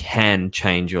you can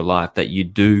change your life, that you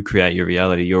do create your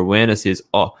reality. Your awareness is,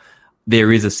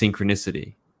 there is a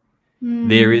synchronicity.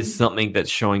 There is something that's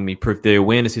showing me proof. The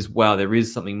awareness is, wow, there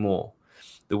is something more.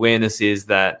 The awareness is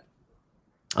that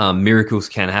miracles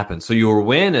can happen. So your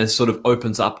awareness sort of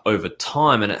opens up over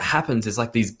time, and it happens. It's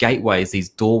like these gateways, these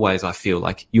doorways. I feel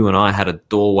like you and I had a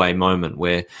doorway moment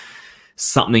where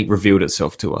something revealed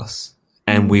itself to us,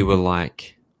 and we were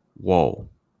like, whoa,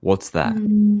 what's that?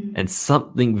 And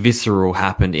something visceral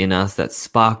happened in us that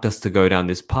sparked us to go down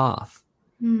this path,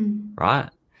 right?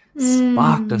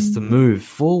 Sparked us to move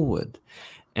forward.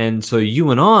 And so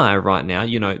you and I right now,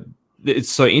 you know, it's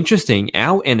so interesting.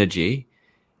 Our energy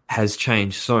has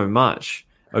changed so much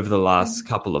over the last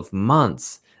couple of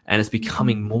months, and it's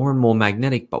becoming more and more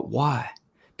magnetic. But why?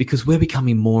 Because we're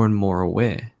becoming more and more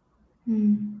aware.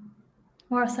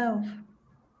 More ourselves.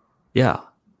 Yeah.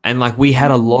 And like we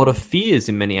had a lot of fears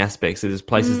in many aspects. There's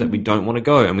places that we don't want to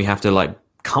go, and we have to like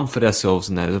comfort ourselves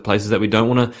in that. The places that we don't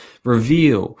want to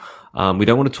reveal. We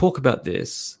don't want to talk about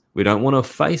this. We don't want to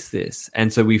face this.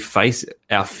 And so we face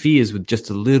our fears with just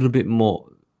a little bit more.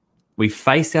 We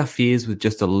face our fears with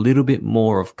just a little bit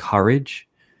more of courage,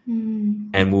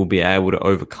 and we'll be able to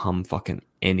overcome fucking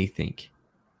anything.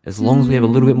 As long as we have a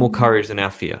little bit more courage than our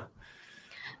fear.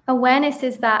 Awareness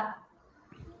is that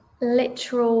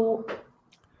literal,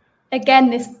 again,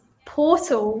 this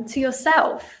portal to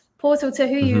yourself, portal to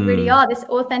who you really are, this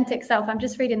authentic self. I'm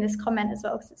just reading this comment as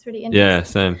well because it's really interesting. Yeah,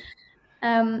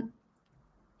 same.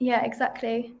 Yeah,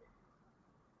 exactly.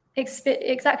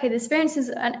 Exactly. The experiences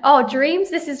and dreams.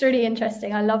 This is really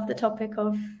interesting. I love the topic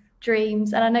of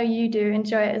dreams, and I know you do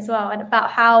enjoy it as well. And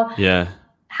about how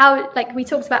like we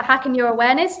talked about hacking your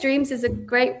awareness. Dreams is a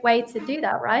great way to do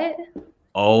that, right?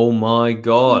 Oh my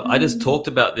God. I just talked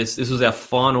about this. This was our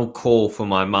final call for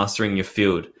my Mastering Your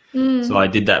Field. So I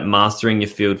did that Mastering Your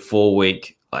Field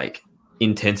 4-week, like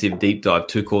intensive deep dive,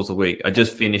 2 calls a week. I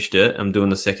just finished it. I'm doing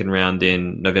the second round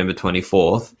in November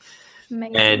 24th.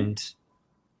 Amazing. And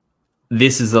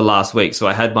this is the last week. So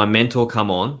I had my mentor come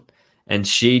on, and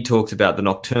she talked about the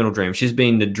nocturnal dream. She's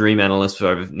been the dream analyst for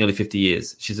over nearly 50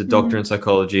 years. She's a doctor in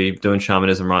psychology, doing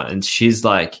shamanism, right? And she's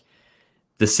like,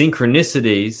 the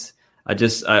synchronicities are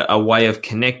just a way of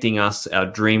connecting us, our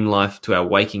dream life, to our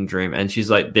waking dream. And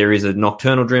she's like, there is a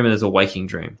nocturnal dream and there's a waking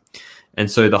dream. And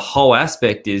so the whole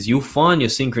aspect is you'll find your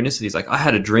synchronicities. Like I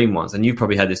had a dream once, and you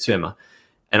probably had this too, Emma.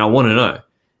 And I want to know,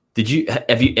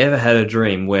 have you ever had a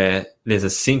dream where there's a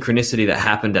synchronicity that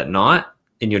happened at night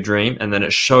in your dream and then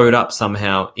it showed up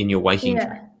somehow in your waking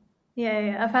dream?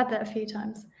 Yeah. I've had that a few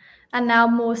times. And now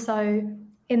more so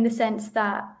in the sense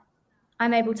that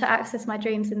I'm able to access my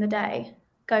dreams in the day,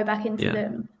 go back into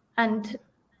them. And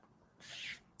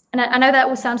I know that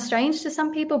will sound strange to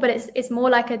some people, but it's more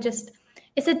like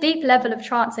it's a deep level of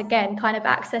trance again, kind of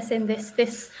accessing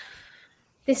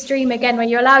this dream again, where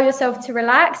you allow yourself to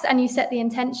relax and you set the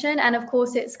intention. And of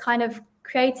course, it's kind of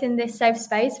creating this safe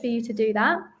space for you to do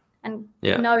that. And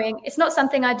knowing it's not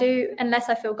something I do unless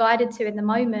I feel guided to in the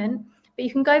moment, but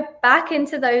you can go back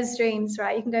into those dreams,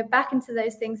 right? You can go back into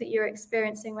those things that you're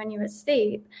experiencing when you're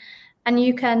asleep, and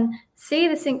you can see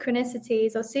the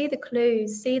synchronicities or see the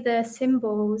clues, see the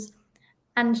symbols,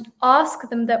 and ask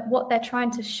them that what they're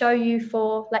trying to show you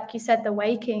for, like you said, the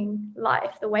waking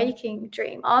life, the waking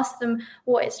dream. Ask them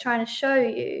what it's trying to show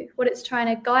you, what it's trying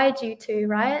to guide you to,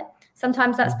 right?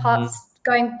 Sometimes that's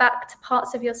going back to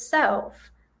parts of yourself.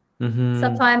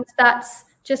 Sometimes that's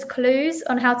just clues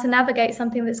on how to navigate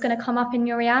something that's going to come up in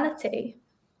your reality.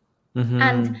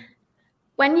 And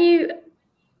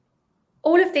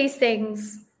all of these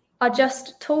things are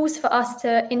just tools for us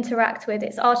to interact with.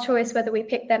 It's our choice whether we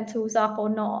pick them tools up or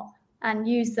not and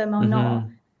use them or not.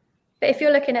 But if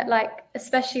you're looking at, like,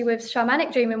 especially with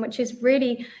shamanic dreaming, which is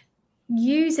really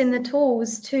using the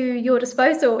tools to your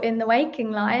disposal in the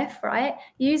waking life, right?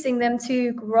 Using them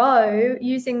to grow,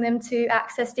 using them to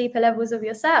access deeper levels of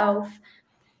yourself.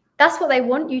 That's what they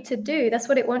want you to do. That's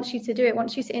what it wants you to do. It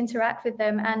wants you to interact with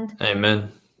them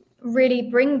and really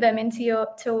bring them into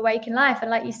to a waking life.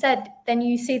 And like you said, then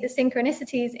you see the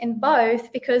synchronicities in both,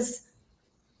 because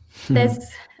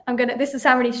this will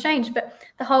sound really strange, but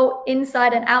the whole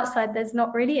inside and outside, there's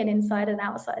not really an inside and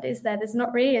outside, is there? There's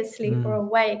not really a sleep or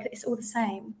awake. It's all the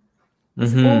same.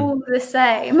 It's all the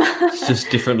same. It's just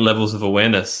different levels of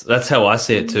awareness. That's how I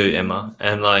see it too, Emma.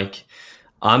 And like,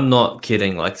 I'm not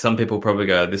kidding. Like, some people probably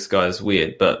go, this guy's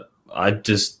weird, but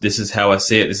this is how I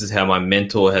see it. This is how my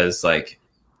mentor has like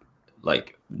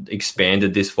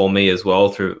expanded this for me as well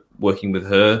through working with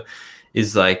her,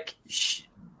 is like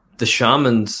the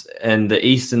shamans and the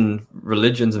Eastern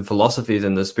religions and philosophies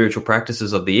and the spiritual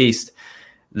practices of the East,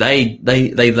 they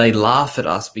laugh at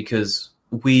us because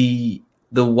the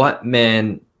white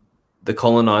man, the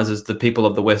colonizers, the people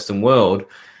of the Western world,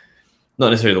 not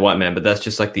necessarily the white man, but that's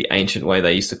just like the ancient way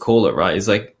they used to call it, right? Is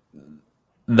like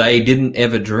they didn't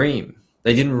ever dream.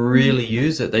 They didn't really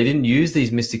use it. They didn't use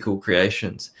these mystical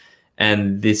creations.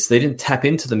 And they didn't tap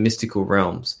into the mystical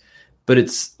realms. But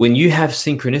it's when you have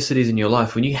synchronicities in your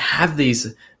life, when you have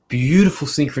these beautiful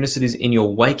synchronicities in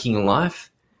your waking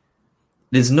life,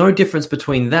 there's no difference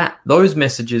between those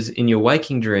messages in your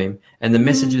waking dream and the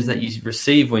messages that you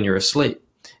receive when you're asleep.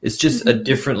 It's just a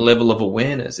different level of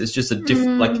awareness. It's just a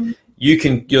different, like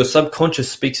your subconscious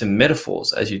speaks in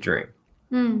metaphors as you dream,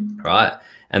 right?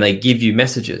 And they give you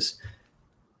messages.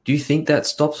 Do you think that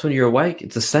stops when you're awake?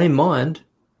 It's the same mind.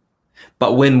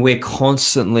 But when we're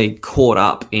constantly caught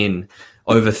up in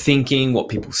overthinking what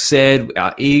people said,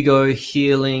 our ego,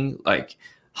 healing, like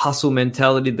hustle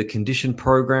mentality, the conditioned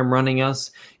program running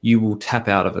us, you will tap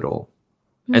out of it all.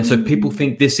 And so people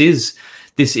think this is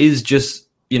this is just,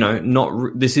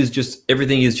 this is just,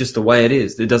 everything is just the way it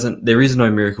is. There is no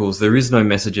miracles. There is no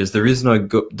messages. There is no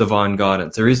divine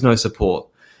guidance. There is no support,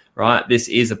 right? This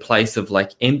is a place of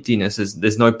like emptiness.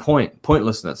 There's no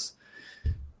pointlessness.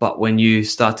 But when you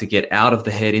start to get out of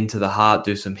the head into the heart,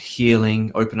 do some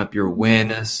healing, open up your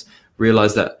awareness,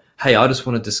 realize that, hey, I just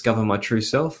want to discover my true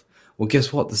self. Well,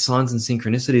 guess what? The signs and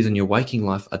synchronicities in your waking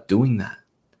life are doing that.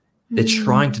 They're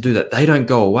trying to do that. They don't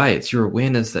go away. It's your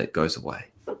awareness that goes away.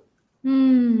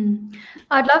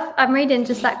 I'm reading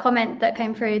just that comment that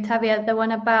came through, Tavia, the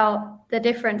one about the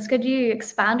difference. Could you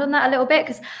expand on that a little bit?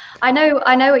 Because I know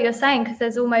what you're saying, because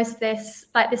there's almost this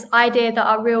idea that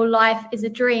our real life is a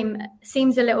dream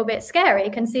seems a little bit scary.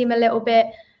 It can seem a little bit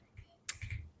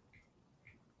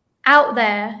out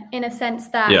there in a sense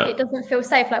that it doesn't feel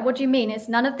safe. Like, what do you mean? Is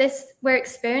none of this we're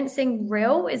experiencing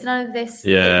real? Is none of this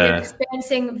we're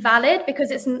experiencing valid? Because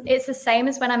it's the same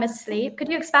as when I'm asleep. Could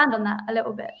you expand on that a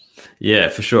little bit? Yeah,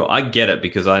 for sure. I get it,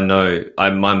 because I know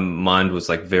my mind was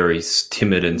like very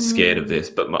timid and scared of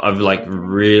this, but I've like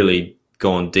really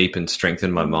gone deep and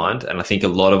strengthened my mind. And I think a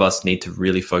lot of us need to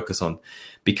really focus on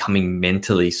becoming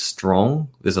mentally strong.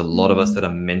 There's a lot of us that are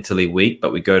mentally weak,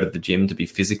 but we go to the gym to be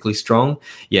physically strong,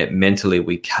 yet mentally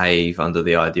we cave under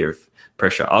the idea of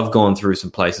pressure. I've gone through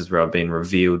some places where I've been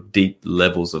revealed deep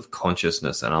levels of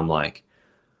consciousness, and I'm like,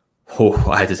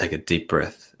 I had to take a deep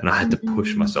breath and I had to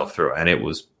push myself through it, and it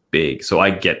was big. So I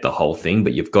get the whole thing,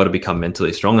 but you've got to become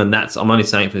mentally strong. And I'm only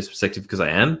saying it from this perspective because I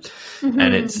am.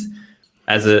 And it's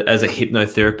as a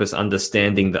hypnotherapist,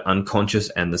 understanding the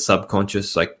unconscious and the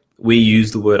subconscious. Like, we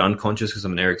use the word unconscious because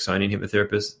I'm an Ericksonian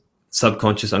hypnotherapist.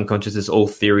 Subconscious, unconscious, there's all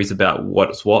theories about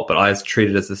what's what, but I treat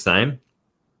it as the same.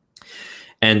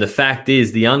 And the fact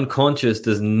is, the unconscious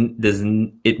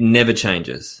it never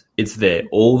changes. It's there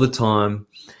all the time.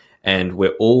 And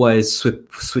we're always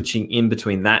switching in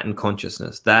between that and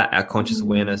consciousness, that our conscious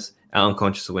awareness, our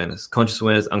unconscious awareness, conscious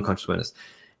awareness, unconscious awareness.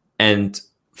 And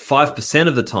 5%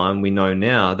 of the time we know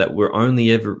now that we're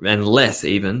only ever, and less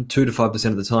even, 2 to 5%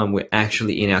 of the time, we're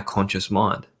actually in our conscious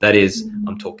mind. That is,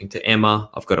 I'm talking to Emma,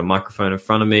 I've got a microphone in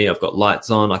front of me, I've got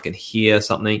lights on, I can hear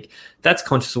something. That's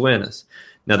conscious awareness.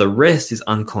 Now, the rest is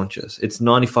unconscious. It's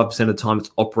 95% of the time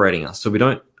it's operating us. So we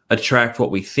don't attract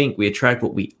what we think, we attract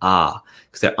what we are,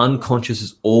 because our unconscious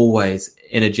is always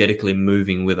energetically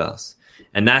moving with us.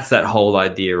 And that's that whole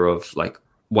idea of, like,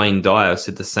 Wayne Dyer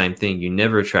said the same thing. You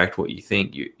never attract what you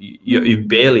think. You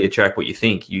barely attract what you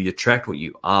think. You attract what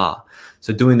you are.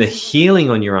 So doing the healing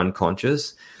on your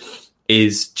unconscious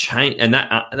is change, and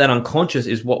that unconscious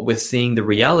is what we're seeing the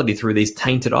reality through these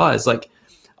tainted eyes. Like,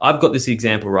 I've got this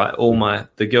example, right?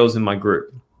 The girls in my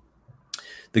group,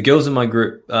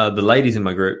 the ladies in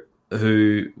my group,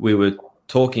 who we were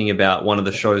talking about one of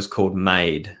the shows called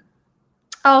Made.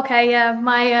 Oh, okay, yeah.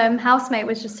 My housemate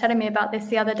was just telling me about this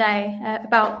the other day,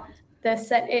 about this.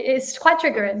 It's quite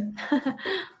triggering.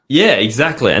 Yeah,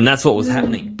 exactly. And that's what was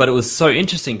happening. But it was so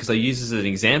interesting because I use this as an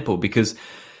example, because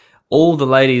all the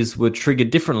ladies were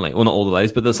triggered differently. Well, not all the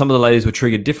ladies, but some of the ladies were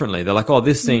triggered differently. They're like, oh,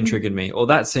 this scene triggered me, or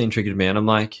that scene triggered me. And I'm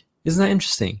like, isn't that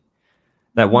interesting?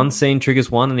 That one scene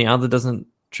triggers one and the other doesn't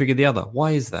trigger the other.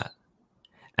 Why is that?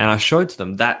 And I showed to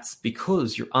them, that's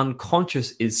because your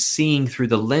unconscious is seeing through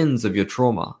the lens of your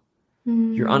trauma.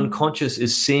 Your unconscious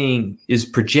is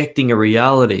projecting a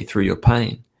reality through your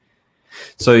pain.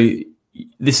 So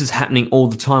this is happening all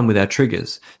the time with our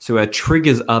triggers. So our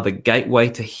triggers are the gateway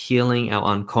to healing our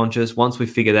unconscious. Once we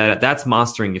figure that out, that's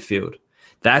mastering your field.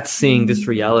 That's seeing this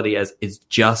reality as it's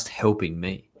just helping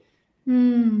me.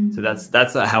 So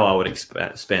that's how I would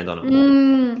expand on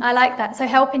it. I like that. So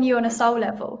helping you on a soul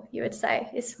level, you would say,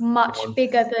 it's much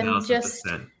bigger than just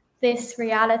this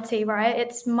reality, right?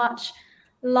 It's much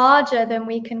larger than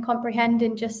we can comprehend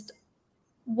in just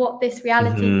what this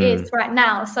reality is right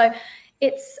now. So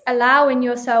it's allowing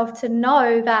yourself to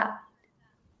know that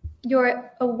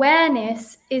your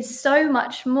awareness is so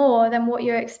much more than what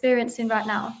you're experiencing right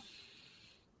now.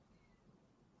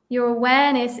 Your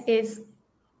awareness is.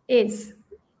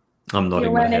 I'm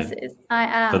nodding my head. I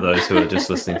am. For those who are just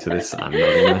listening to this, I'm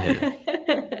nodding my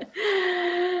head.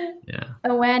 Yeah.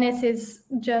 Awareness is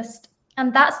just,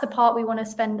 and that's the part we want to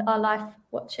spend our life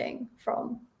watching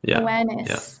from. Awareness.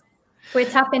 Yeah. If we're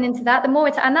tapping into that, the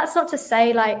more and that's not to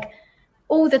say like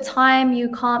all the time you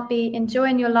can't be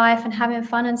enjoying your life and having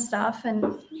fun and stuff.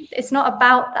 And it's not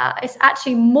about that. It's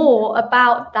actually more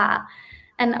about that.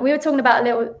 And we were talking about a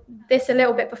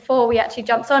little bit before we actually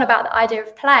jumped on about the idea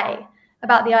of play,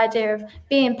 about the idea of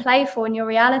being playful in your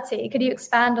reality. Could you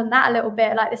expand on that a little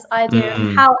bit? Like this idea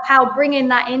of how bringing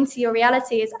that into your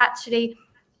reality is actually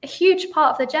a huge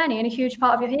part of the journey and a huge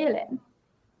part of your healing.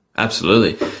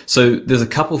 Absolutely. So there's a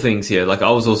couple things here. Like I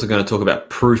was also going to talk about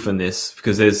proof in this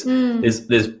because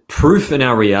there's proof in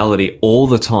our reality all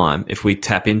the time if we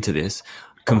tap into this,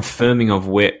 confirming of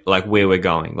where we're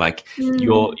going. Like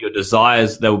your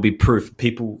desires, there will be proof.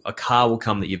 A car will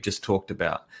come that you've just talked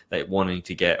about that you're wanting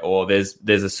to get, or there's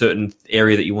a certain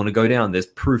area that you want to go down. There's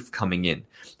proof coming in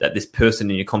that this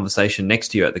person in your conversation next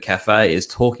to you at the cafe is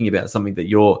talking about something that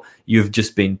you've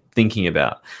just been thinking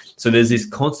about. So there's this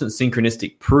constant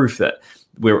synchronistic proof that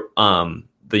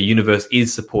the universe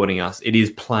is supporting us. It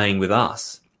is playing with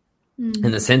us.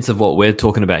 And the sense of what we're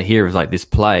talking about here is like this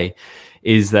play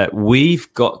is that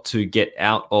we've got to get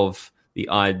out of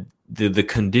the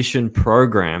conditioned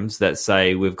programs that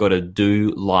say we've got to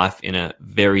do life in a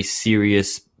very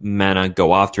serious manner,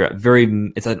 go after it.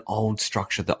 It's an old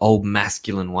structure, the old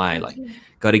masculine way. Like,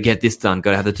 got to get this done,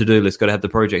 got to have the to-do list, got to have the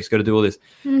projects, got to do all this.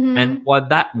 And while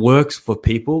that works for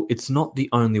people, it's not the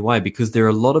only way, because there are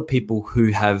a lot of people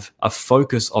who have a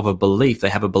focus of a belief. They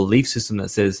have a belief system that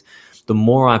says, the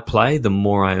more I play, the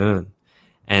more I earn.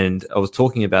 And I was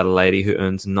talking about a lady who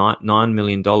earns $9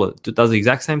 million, does the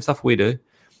exact same stuff we do.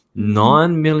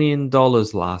 $9 million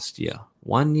last year,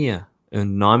 1 year,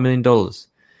 earned $9 million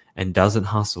and doesn't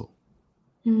hustle.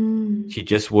 She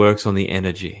just works on the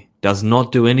energy, does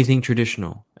not do anything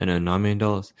traditional, and earn $9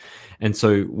 million. And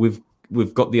so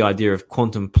we've got the idea of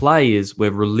quantum play is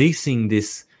we're releasing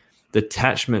this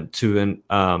detachment to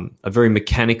a very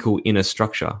mechanical inner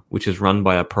structure, which is run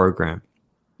by a program.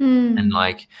 And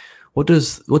like, what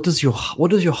does your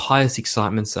highest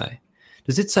excitement say?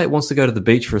 Does it say it wants to go to the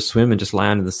beach for a swim and just lay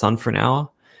under the sun for an hour?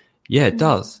 Yeah, it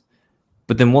does.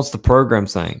 But then what's the program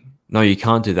saying? No, you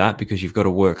can't do that because you've got to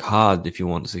work hard if you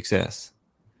want success.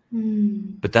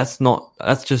 But that's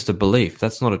just a belief.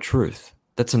 That's not a truth.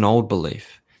 That's an old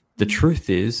belief. The truth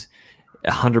is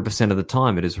 100% of the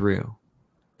time it is real.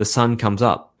 The sun comes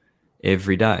up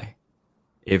every day.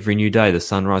 Every new day, the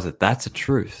sun rises. That's a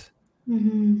truth.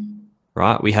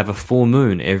 Right? We have a full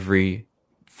moon every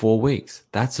 4 weeks.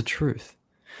 That's a truth.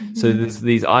 So there's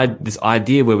this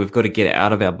idea where we've got to get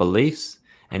out of our beliefs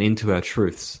and into our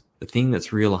truths, the thing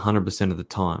that's real 100% of the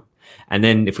time. And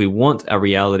then if we want our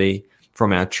reality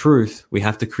from our truth, we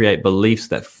have to create beliefs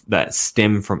that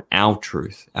stem from our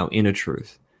truth, our inner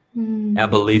truth, our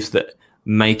beliefs that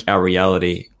make our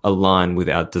reality align with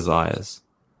our desires.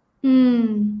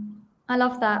 I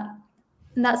love that.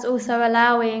 And that's also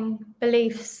allowing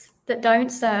beliefs that don't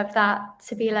serve that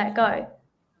to be let go.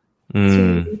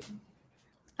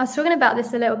 I was talking about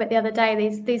this a little bit the other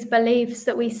day, these beliefs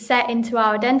that we set into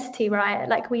our identity, right?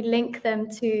 Like we link them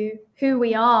to who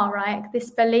we are, right? This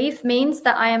belief means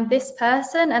that I am this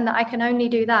person and that I can only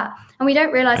do that. And we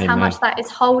don't realize how much that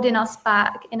is holding us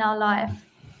back in our life,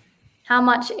 how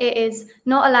much it is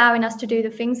not allowing us to do the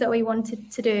things that we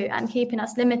wanted to do and keeping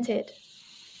us limited.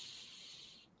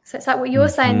 So it's like what you're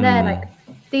saying there, like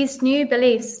these new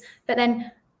beliefs, but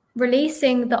then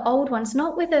releasing the old ones,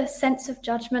 not with a sense of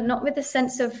judgment, not with a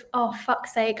sense of, oh,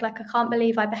 fuck's sake, like I can't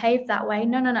believe I behaved that way.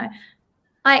 No.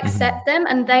 I accept them,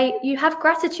 and you have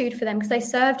gratitude for them because they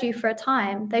served you for a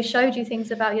time. They showed you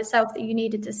things about yourself that you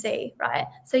needed to see, right?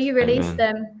 So you release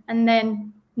them, and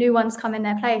then new ones come in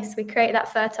their place. We create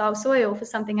that fertile soil for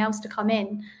something else to come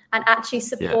in and actually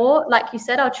support, like you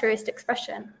said, our truest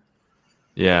expression.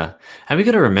 Yeah. And we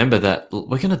got to remember that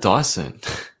we're going to die soon.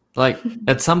 Like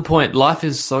at some point, life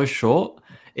is so short.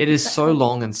 It is so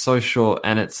long and so short.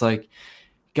 And it's like,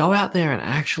 go out there and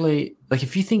actually, like,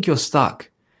 if you think you're stuck,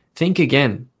 think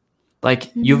again.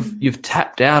 Like you've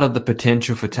tapped out of the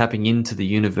potential for tapping into the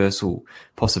universal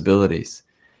possibilities.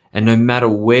 And no matter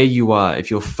where you are,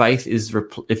 if your faith is,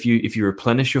 if you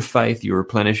replenish your faith, you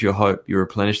replenish your hope, you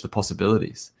replenish the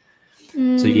possibilities.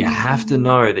 So you have to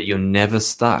know that you're never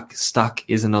stuck. Stuck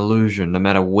is an illusion, no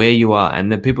matter where you are.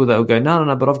 And the people that will go,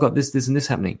 no, but I've got this, and this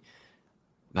happening.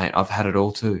 Mate, I've had it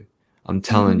all too. I'm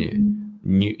telling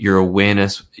you, your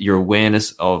awareness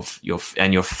of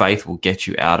your faith will get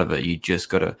you out of it. You just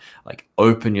got to like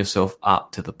open yourself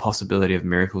up to the possibility of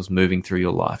miracles moving through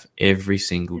your life every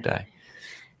single day.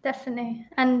 Definitely.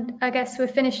 And I guess we're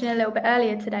finishing a little bit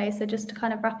earlier today. So just to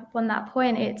kind of wrap up on that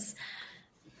point, it's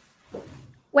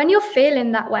when you're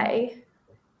feeling that way,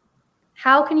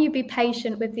 how can you be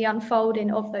patient with the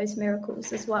unfolding of those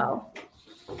miracles as well?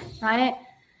 Right?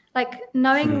 Like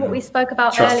knowing what we spoke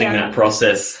about earlier. Trusting that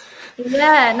process.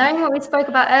 Yeah, knowing what we spoke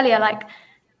about earlier, like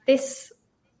this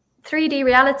 3D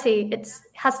reality, it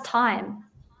has time.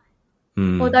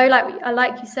 Although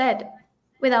like you said,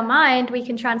 with our mind, we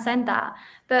can transcend that.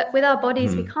 But with our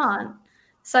bodies, we can't.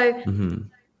 So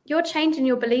you're changing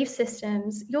your belief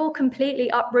systems. You're completely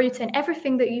uprooting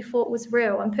everything that you thought was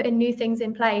real and putting new things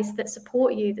in place that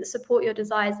support you, that support your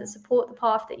desires, that support the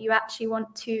path that you actually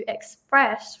want to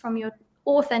express from your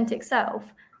authentic self.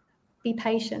 Be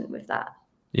patient with that.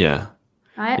 Yeah.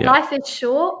 Right? Yeah. Life is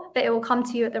short, but it will come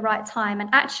to you at the right time. And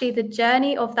actually the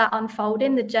journey of that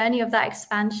unfolding, the journey of that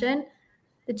expansion,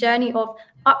 the journey of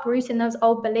uprooting those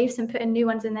old beliefs and putting new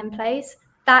ones in their place,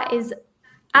 that is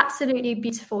absolutely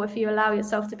beautiful if you allow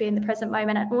yourself to be in the present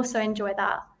moment and also enjoy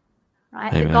that.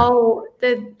 Right? Amen.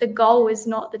 The goal is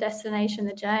not the destination,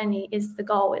 the journey is the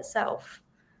goal itself.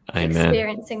 Amen.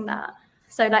 Experiencing that.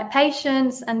 So like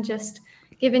patience and just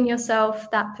giving yourself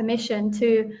that permission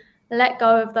to let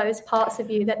go of those parts of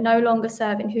you that no longer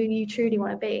serve in who you truly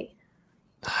want to be.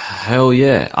 Hell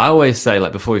yeah. I always say,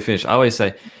 like, before we finish, I always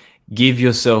say, give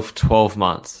yourself 12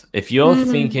 months. If you're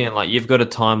thinking like you've got a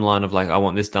timeline of like, I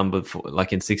want this done before,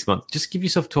 like in 6 months, just give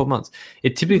yourself 12 months.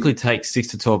 It typically takes 6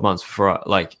 to 12 months for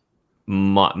like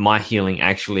my healing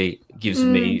actually gives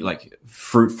me like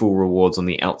fruitful rewards on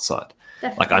the outside.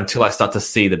 Definitely. Like until I start to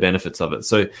see the benefits of it.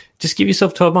 So just give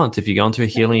yourself 12 months. If you're going through a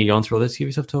healing, you're going through all this, give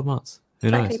yourself 12 months. Who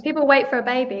knows? People wait for a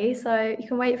baby, so you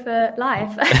can wait for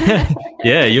life.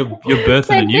 Yeah, you're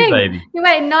birthing a new baby. You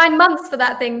wait 9 months for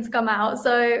that thing to come out,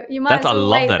 so you might as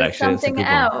well wait for something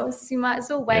else. You might as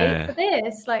well wait for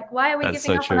this. Like, why are we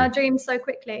giving up on our dreams so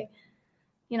quickly?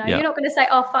 You know, you're not going to say,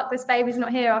 "Oh, fuck, this baby's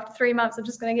not here after 3 months. I'm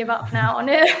just going to give up now on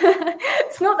it."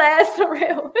 It's not there. It's not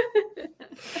real.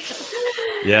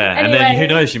 Yeah, anyway. And then who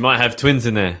knows? You might have twins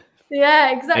in there.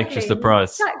 Yeah, exactly. Extra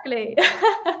surprise. Exactly.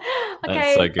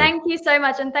 Okay, so thank you so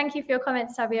much. And thank you for your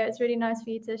comments, Tavia. It's really nice for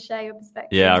you to share your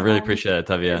perspective. Yeah, I really appreciate it,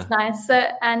 Tavia. It's nice.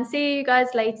 And see you guys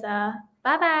later.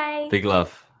 Bye-bye. Big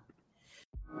love.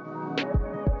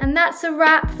 And that's a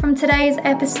wrap from today's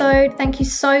episode. Thank you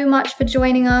so much for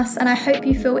joining us. And I hope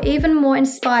you feel even more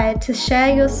inspired to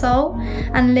share your soul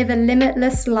and live a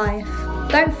limitless life.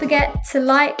 Don't forget to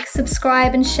like,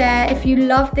 subscribe, and share if you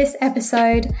love this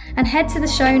episode, and head to the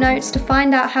show notes to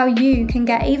find out how you can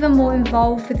get even more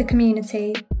involved with the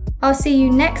community. I'll see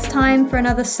you next time for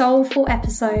another soulful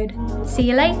episode. See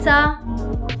you later.